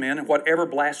sons of men and whatever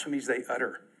blasphemies they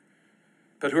utter.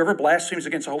 But whoever blasphemes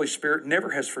against the Holy Spirit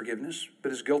never has forgiveness,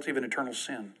 but is guilty of an eternal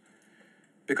sin.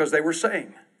 Because they were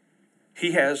saying,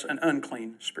 he has an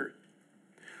unclean spirit.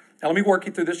 Now let me work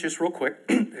you through this just real quick,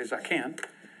 as I can.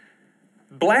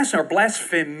 Blasphemy, or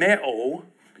blasphemeo,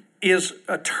 is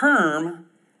a term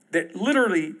that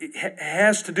literally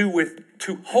has to do with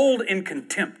to hold in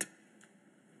contempt.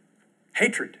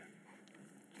 Hatred.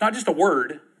 It's not just a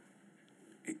word.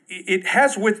 It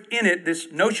has within it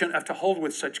this notion of to hold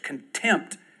with such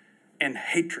contempt and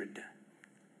hatred.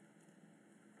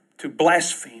 To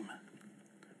blaspheme.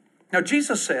 Now,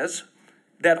 Jesus says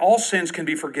that all sins can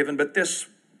be forgiven, but this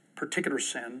particular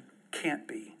sin can't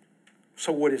be.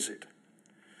 So what is it?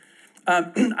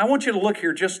 I want you to look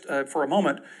here just for a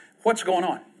moment. What's going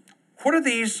on? What are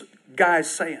these guys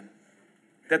saying?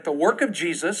 That the work of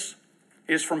Jesus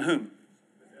is from whom?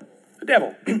 The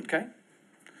devil. Okay.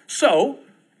 So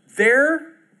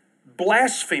they're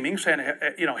blaspheming, saying,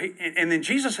 and then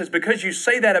Jesus says, because you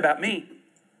say that about me,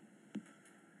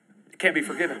 it can't be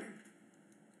forgiven.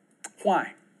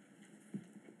 Why?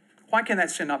 Why can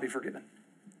that sin not be forgiven?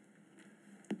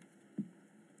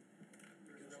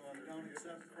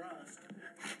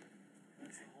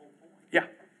 Yeah.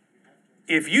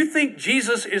 If you think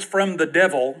Jesus is from the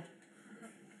devil,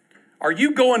 are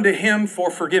you going to him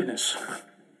for forgiveness?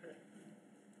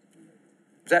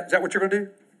 Is that what you're going to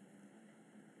do?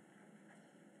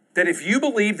 That if you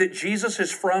believe that Jesus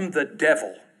is from the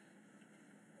devil,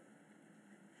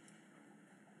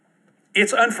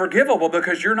 It's unforgivable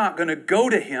because you're not going to go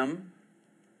to him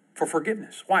for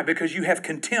forgiveness. Why? Because you have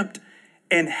contempt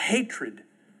and hatred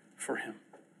for him.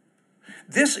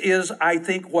 This is, I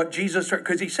think, what Jesus,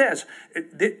 because he says,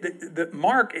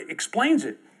 Mark explains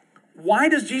it. Why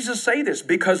does Jesus say this?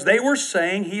 Because they were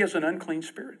saying he is an unclean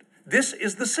spirit. This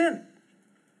is the sin.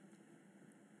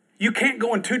 You can't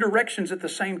go in two directions at the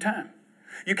same time.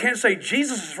 You can't say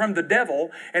Jesus is from the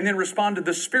devil and then respond to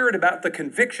the Spirit about the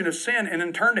conviction of sin and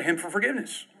then turn to him for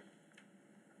forgiveness.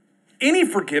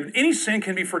 Any sin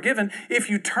can be forgiven if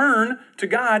you turn to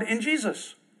God in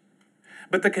Jesus.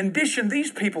 But the condition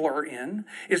these people are in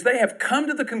is they have come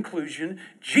to the conclusion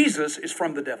Jesus is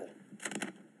from the devil.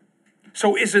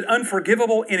 So is it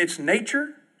unforgivable in its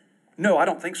nature? No, I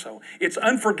don't think so. It's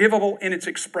unforgivable in its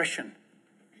expression.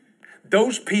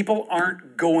 Those people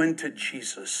aren't going to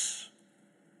Jesus.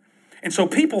 And so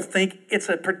people think it's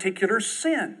a particular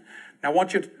sin. Now I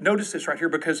want you to notice this right here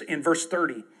because in verse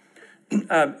 30,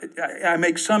 I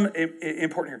make some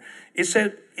important here. It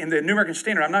said in the New American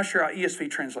Standard, I'm not sure how ESV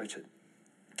translates it,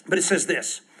 but it says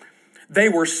this. They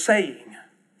were saying.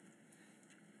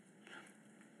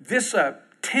 This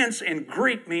tense in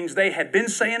Greek means they had been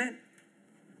saying it,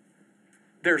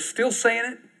 they're still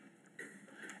saying it,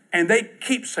 and they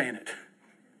keep saying it.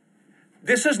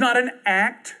 This is not an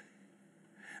act.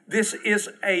 This is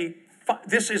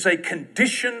a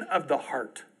condition of the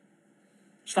heart.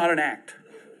 It's not an act.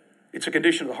 It's a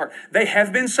condition of the heart. They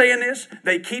have been saying this,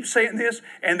 they keep saying this,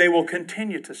 and they will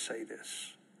continue to say this.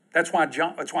 That's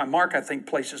why Mark, I think,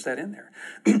 places that in there.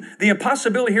 The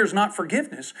impossibility here is not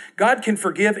forgiveness. God can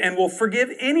forgive and will forgive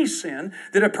any sin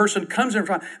that a person comes in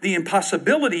front of. The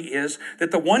impossibility is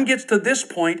that the one gets to this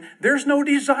point, there's no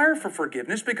desire for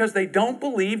forgiveness because they don't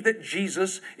believe that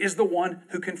Jesus is the one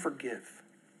who can forgive.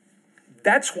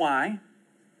 That's why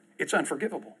it's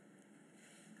unforgivable.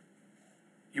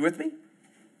 You with me?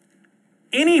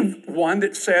 Anyone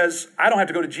that says, I don't have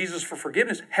to go to Jesus for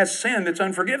forgiveness, has sin that's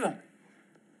unforgiven.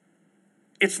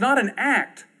 It's not an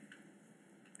act,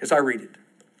 as I read it.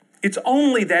 It's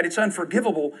only that it's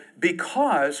unforgivable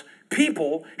because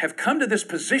people have come to this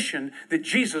position that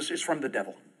Jesus is from the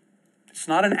devil. It's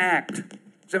not an act.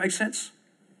 Does that make sense?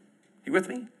 You with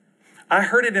me? I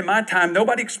heard it in my time.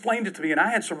 Nobody explained it to me, and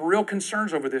I had some real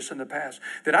concerns over this in the past,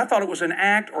 that I thought it was an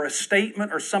act or a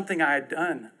statement or something I had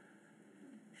done.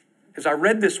 As I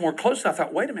read this more closely, I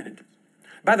thought, wait a minute.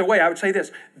 By the way, I would say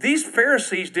this. These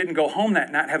Pharisees didn't go home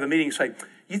that night and have a meeting and say,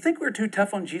 you think we were too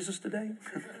tough on Jesus today?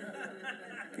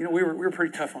 We were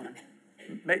pretty tough on him.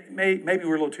 Maybe we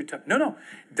were a little too tough. No.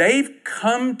 They've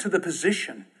come to the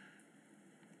position.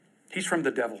 He's from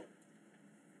the devil.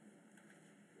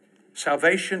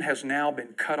 Salvation has now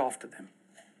been cut off to them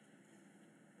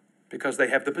because they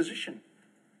have the position.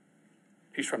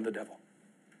 He's from the devil.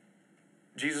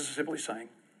 Jesus is simply saying,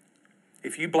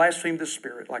 if you blaspheme the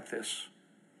Spirit like this,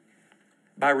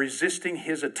 by resisting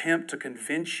his attempt to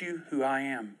convince you who I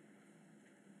am,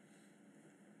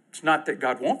 it's not that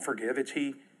God won't forgive, it's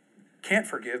he can't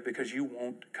forgive because you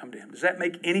won't come to him. Does that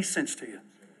make any sense to you?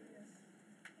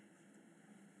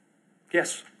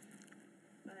 Yes?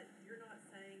 But you're not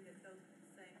saying that those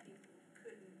same people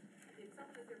couldn't, if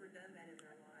someone has ever done that in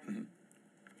their life,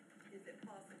 is it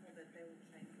possible that they will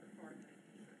change their heart?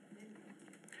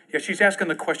 Yeah, she's asking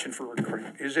the question for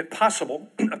recruiting. Is it possible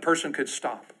a person could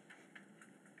stop?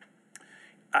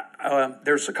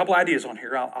 There's a couple ideas on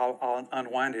here. I'll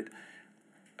unwind it.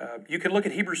 You can look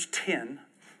at Hebrews 10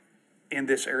 in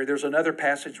this area. There's another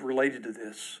passage related to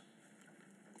this.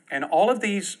 And all of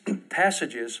these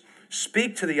passages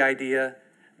speak to the idea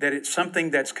that it's something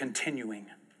that's continuing.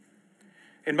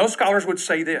 And most scholars would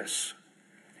say this.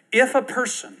 If a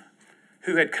person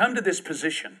who had come to this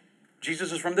position,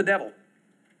 Jesus is from the devil,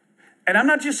 and I'm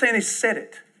not just saying they said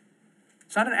it.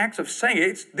 It's not an act of saying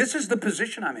it. This is the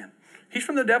position I'm in. He's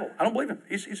from the devil. I don't believe him.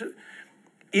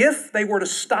 If they were to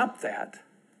stop that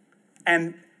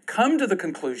and come to the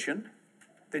conclusion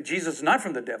that Jesus is not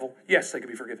from the devil, yes, they could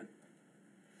be forgiven.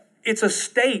 It's a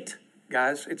state,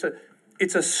 guys.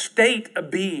 It's a state of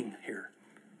being here,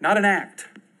 not an act.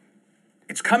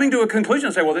 It's coming to a conclusion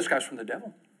and say, well, this guy's from the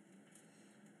devil.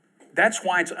 That's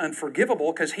why it's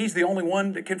unforgivable, because he's the only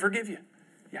one that can forgive you.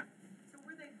 Yeah. So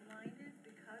were they blinded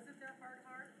because of their hard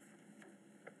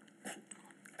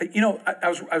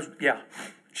hearts? Yeah.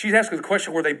 She's asking the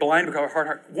question, were they blind because of hard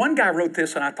heart? One guy wrote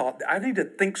this, and I thought, I need to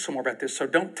think some more about this, so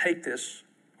don't take this.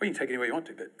 Well, you can take it any way you want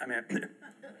to, but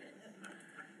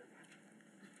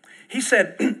he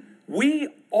said, we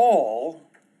all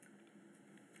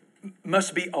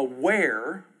must be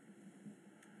aware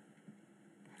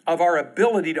of our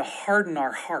ability to harden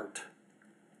our heart.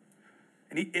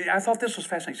 And I thought this was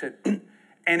fascinating. He said,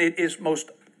 And it is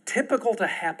most typical to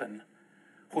happen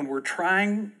when we're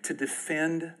trying to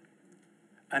defend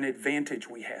an advantage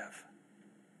we have.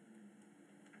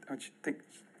 Don't you think?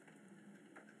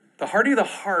 The hardy of the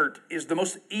heart is the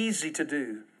most easy to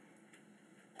do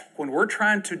when we're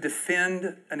trying to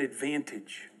defend an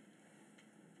advantage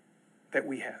that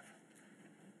we have.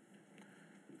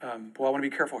 Boy, I want to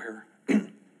be careful here.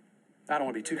 I don't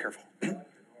want to be too careful.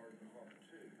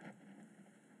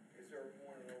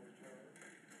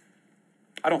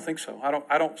 I don't think so.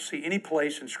 I don't see any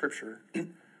place in Scripture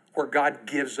where God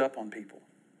gives up on people.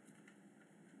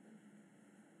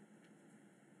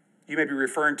 You may be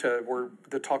referring to where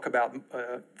the talk about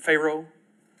Pharaoh.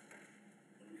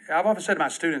 I've often said to my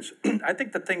students, I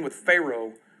think the thing with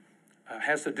Pharaoh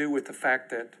has to do with the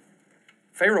fact that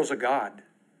Pharaoh's a god.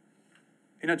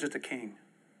 He's not just a king.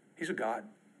 He's a god.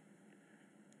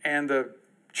 And the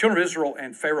children of Israel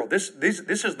and Pharaoh, this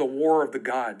is the war of the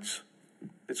gods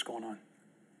that's going on.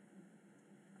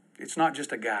 It's not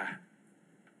just a guy.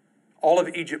 All of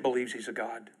Egypt believes he's a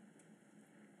god.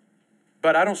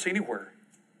 But I don't see anywhere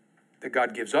that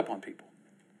God gives up on people.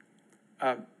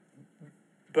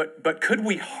 But could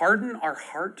we harden our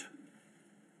heart?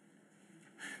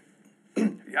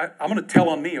 I'm going to tell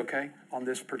on me, okay, on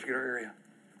this particular area.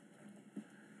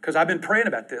 Because I've been praying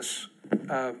about this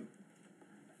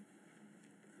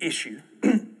issue.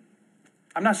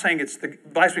 I'm not saying it's the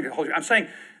blasphemy of the Holy Spirit. I'm saying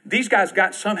these guys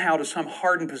got somehow to some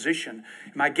hardened position.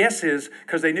 My guess is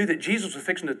because they knew that Jesus was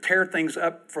fixing to tear things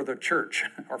up for the church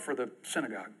or for the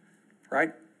synagogue,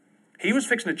 right? He was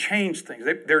fixing to change things.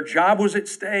 Their job was at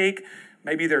stake,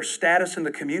 maybe their status in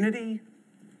the community.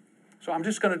 So I'm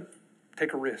just going to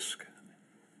take a risk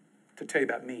to tell you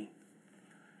about me.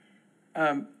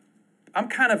 I'm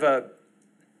kind of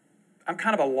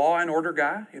a law and order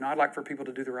guy. You know, I'd like for people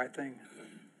to do the right thing.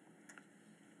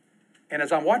 And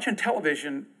as I'm watching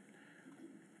television,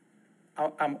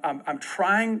 I'm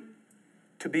trying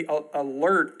to be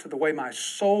alert to the way my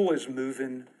soul is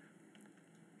moving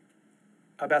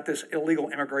about this illegal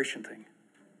immigration thing.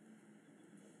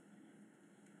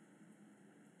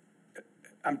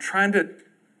 I'm trying to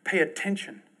pay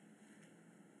attention.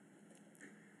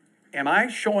 Am I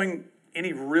showing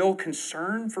any real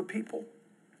concern for people?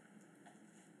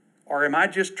 Or am I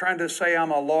just trying to say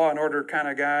I'm a law and order kind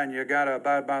of guy and you got to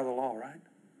abide by the law, right?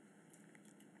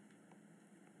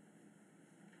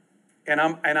 And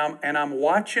I'm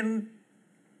watching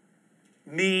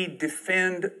me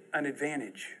defend an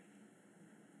advantage.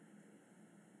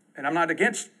 And I'm not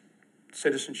against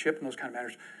citizenship and those kind of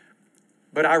matters.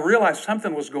 But I realized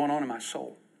something was going on in my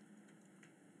soul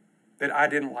that I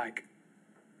didn't like.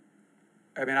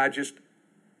 I mean,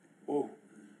 whoa.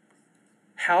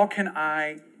 How can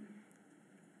I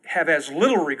have as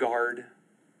little regard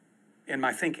in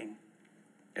my thinking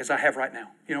as I have right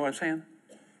now? You know what I'm saying?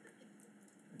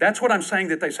 That's what I'm saying,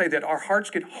 that they say that our hearts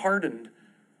get hardened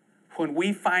when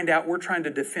we find out we're trying to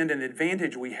defend an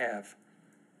advantage we have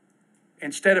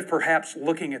instead of perhaps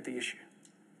looking at the issue.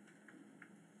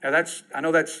 Now I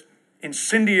know that's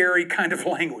incendiary kind of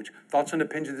language. Thoughts and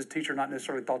opinions of this teacher, not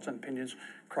necessarily thoughts and opinions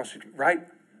across, right?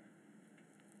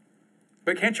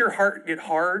 But can't your heart get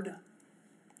hard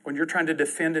when you're trying to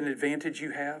defend an advantage you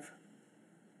have?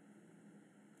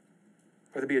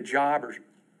 Whether it be a job or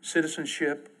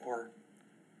citizenship or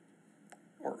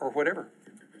whatever.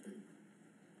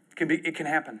 It can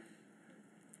happen.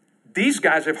 These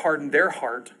guys have hardened their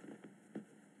heart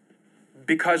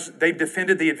because they've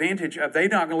defended the advantage of they're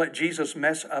not going to let Jesus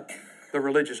mess up the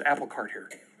religious apple cart here.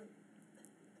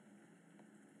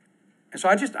 And so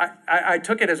I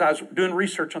took it as I was doing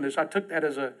research on this, I took that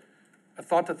as a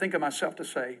thought to think of myself to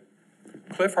say,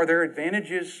 Cliff, are there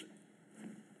advantages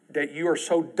that you are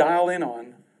so dialed in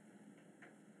on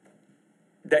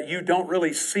that you don't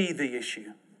really see the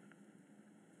issue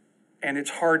and it's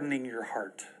hardening your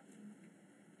heart?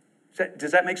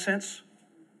 Does that make sense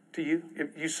to you?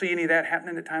 If you see any of that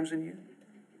happening at times in you?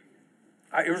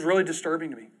 It was really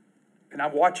disturbing to me. And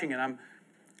I'm watching and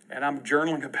I'm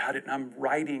journaling about it and I'm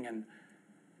writing, and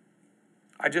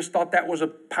I just thought that was a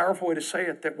powerful way to say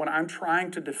it, that when I'm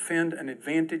trying to defend an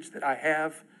advantage that I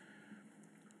have,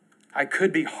 I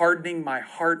could be hardening my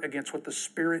heart against what the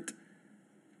Spirit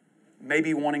may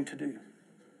be wanting to do.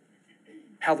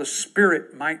 How the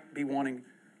Spirit might be wanting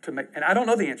to make, and I don't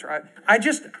know the answer. I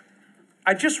just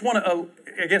want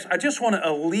to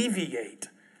alleviate,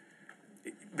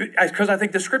 because I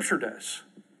think the Scripture does.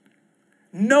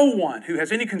 No one who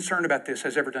has any concern about this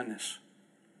has ever done this.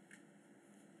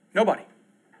 Nobody.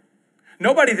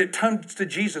 Nobody that comes to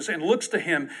Jesus and looks to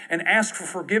him and asks for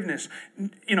forgiveness,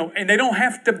 and they don't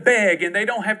have to beg and they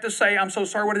don't have to say, I'm so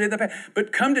sorry what I did in the past.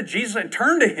 But come to Jesus and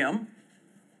turn to him,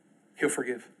 he'll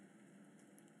forgive.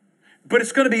 But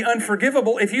it's going to be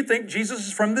unforgivable if you think Jesus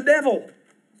is from the devil.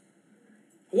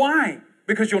 Why?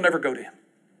 Because you'll never go to him.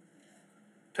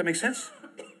 Does that make sense?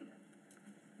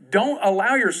 Don't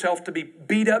allow yourself to be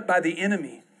beat up by the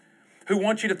enemy who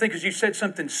wants you to think because you said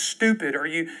something stupid or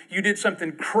you did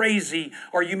something crazy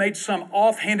or you made some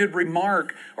offhanded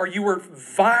remark or you were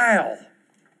vile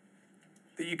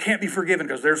that you can't be forgiven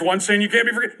because there's one sin you can't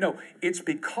be forgiven. No, it's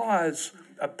because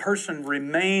a person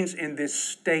remains in this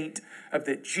state of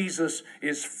that Jesus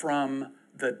is from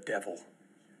the devil.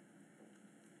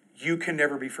 You can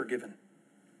never be forgiven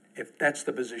if that's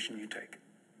the position you take.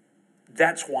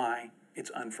 That's why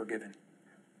it's unforgiven.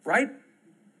 Right?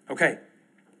 Okay.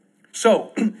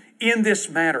 So, in this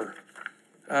matter,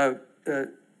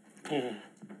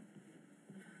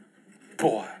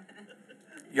 boy,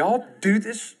 y'all do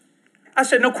this? I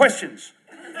said no questions.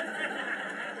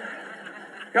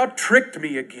 Y'all tricked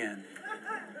me again.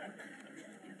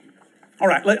 All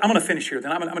right, I'm going to finish here.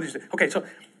 Then I'm going to just okay. So,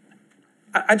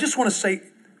 I just want to say,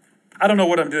 I don't know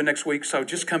what I'm doing next week, so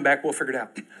just come back. We'll figure it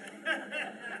out.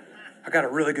 I got a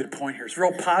really good point here. It's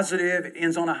real positive. It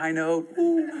ends on a high note.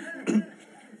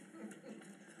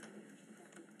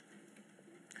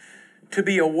 To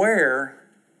be aware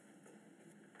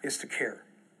is to care.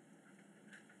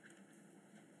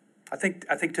 I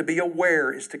think to be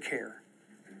aware is to care.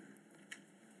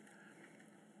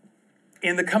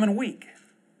 In the coming week,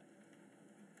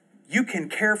 you can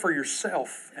care for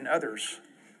yourself and others,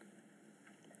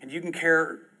 and you can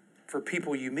care for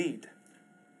people you meet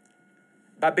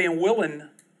by being willing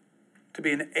to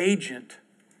be an agent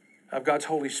of God's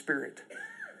Holy Spirit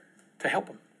to help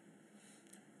them.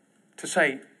 To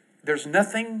say, there's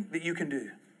nothing that you can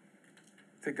do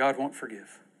that God won't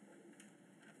forgive.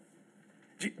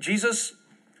 Jesus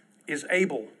is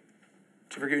able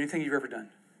to forgive anything you've ever done.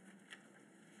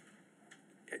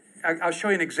 I'll show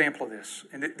you an example of this.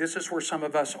 And this is where some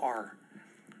of us are.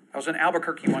 I was in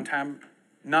Albuquerque one time,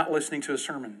 not listening to a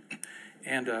sermon.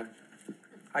 And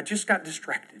I just got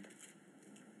distracted.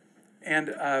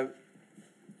 And I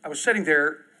was sitting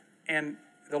there, and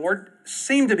the Lord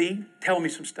seemed to be telling me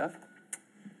some stuff.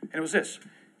 And it was this.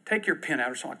 Take your pen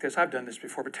out or something like this. I've done this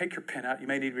before, but take your pen out. You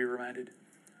may need to be reminded.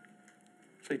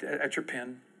 See, at your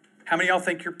pen. How many of y'all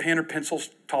think your pen or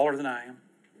pencil's taller than I am?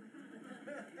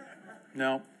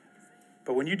 No.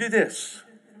 But when you do this,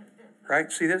 right?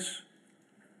 See this?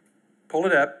 Pull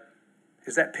it up.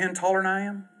 Is that pen taller than I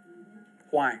am?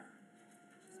 Why?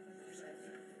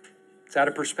 It's out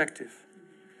of perspective.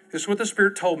 This is what the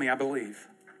Spirit told me, I believe.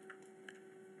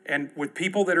 And with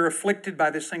people that are afflicted by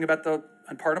this thing about the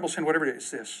unpardonable sin, whatever it is,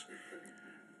 this.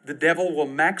 The devil will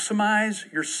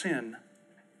maximize your sin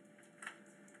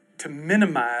to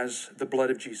minimize the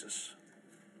blood of Jesus.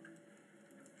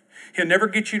 He'll never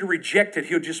get you to reject it.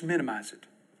 He'll just minimize it.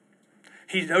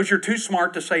 He knows you're too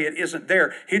smart to say it isn't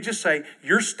there. He'll just say,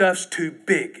 your stuff's too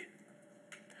big.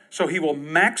 So he will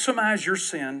maximize your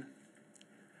sin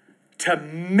to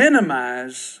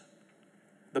minimize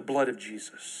the blood of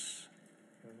Jesus.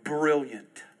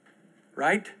 Brilliant.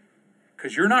 Right?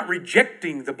 Because you're not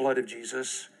rejecting the blood of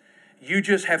Jesus. You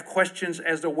just have questions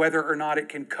as to whether or not it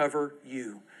can cover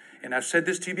you. And I've said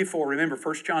this to you before. Remember,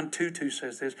 1 John 2:2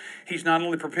 says this. He's not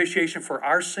only propitiation for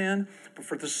our sin, but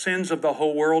for the sins of the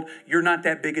whole world. You're not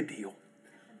that big a deal.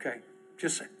 Okay?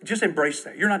 Just embrace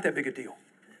that. You're not that big a deal.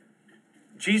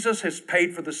 Jesus has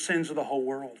paid for the sins of the whole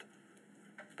world.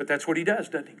 But that's what he does,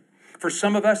 doesn't he? For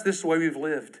some of us, this is the way we've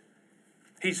lived.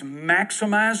 He's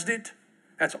maximized it.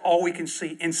 That's all we can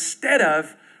see. Instead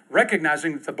of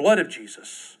recognizing the blood of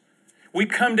Jesus. We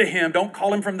come to him. Don't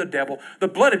call him from the devil. The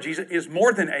blood of Jesus is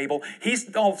more than able.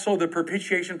 He's also the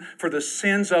propitiation for the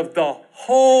sins of the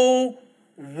whole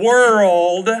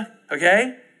world.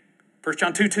 Okay? 1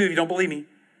 John 2:2, if you don't believe me,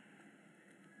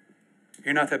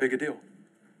 you're not that big a deal.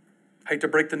 I hate to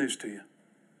break the news to you.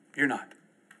 You're not.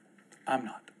 I'm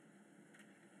not.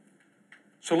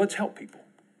 So let's help people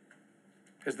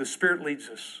as the Spirit leads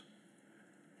us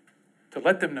to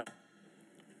let them know.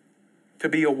 To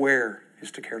be aware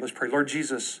is to care. Let's pray. Lord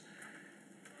Jesus,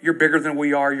 you're bigger than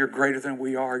we are. You're greater than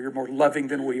we are. You're more loving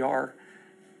than we are.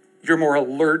 You're more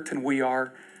alert than we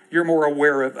are. You're more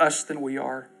aware of us than we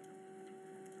are.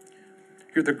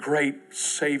 You're the great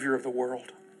Savior of the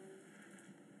world.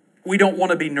 We don't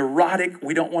want to be neurotic.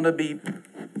 We don't want to be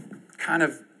kind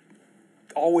of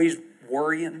always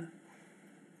worrying.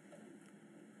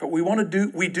 But we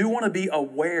do want to be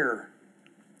aware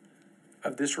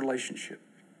of this relationship.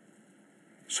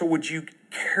 So would you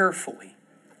carefully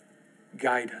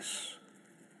guide us,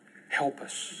 help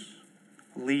us,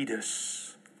 lead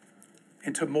us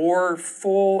into more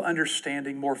full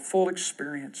understanding, more full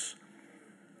experience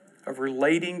of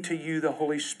relating to you, the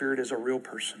Holy Spirit, as a real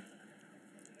person.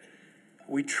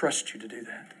 We trust you to do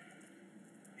that.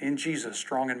 In Jesus'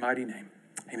 strong and mighty name,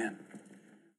 amen.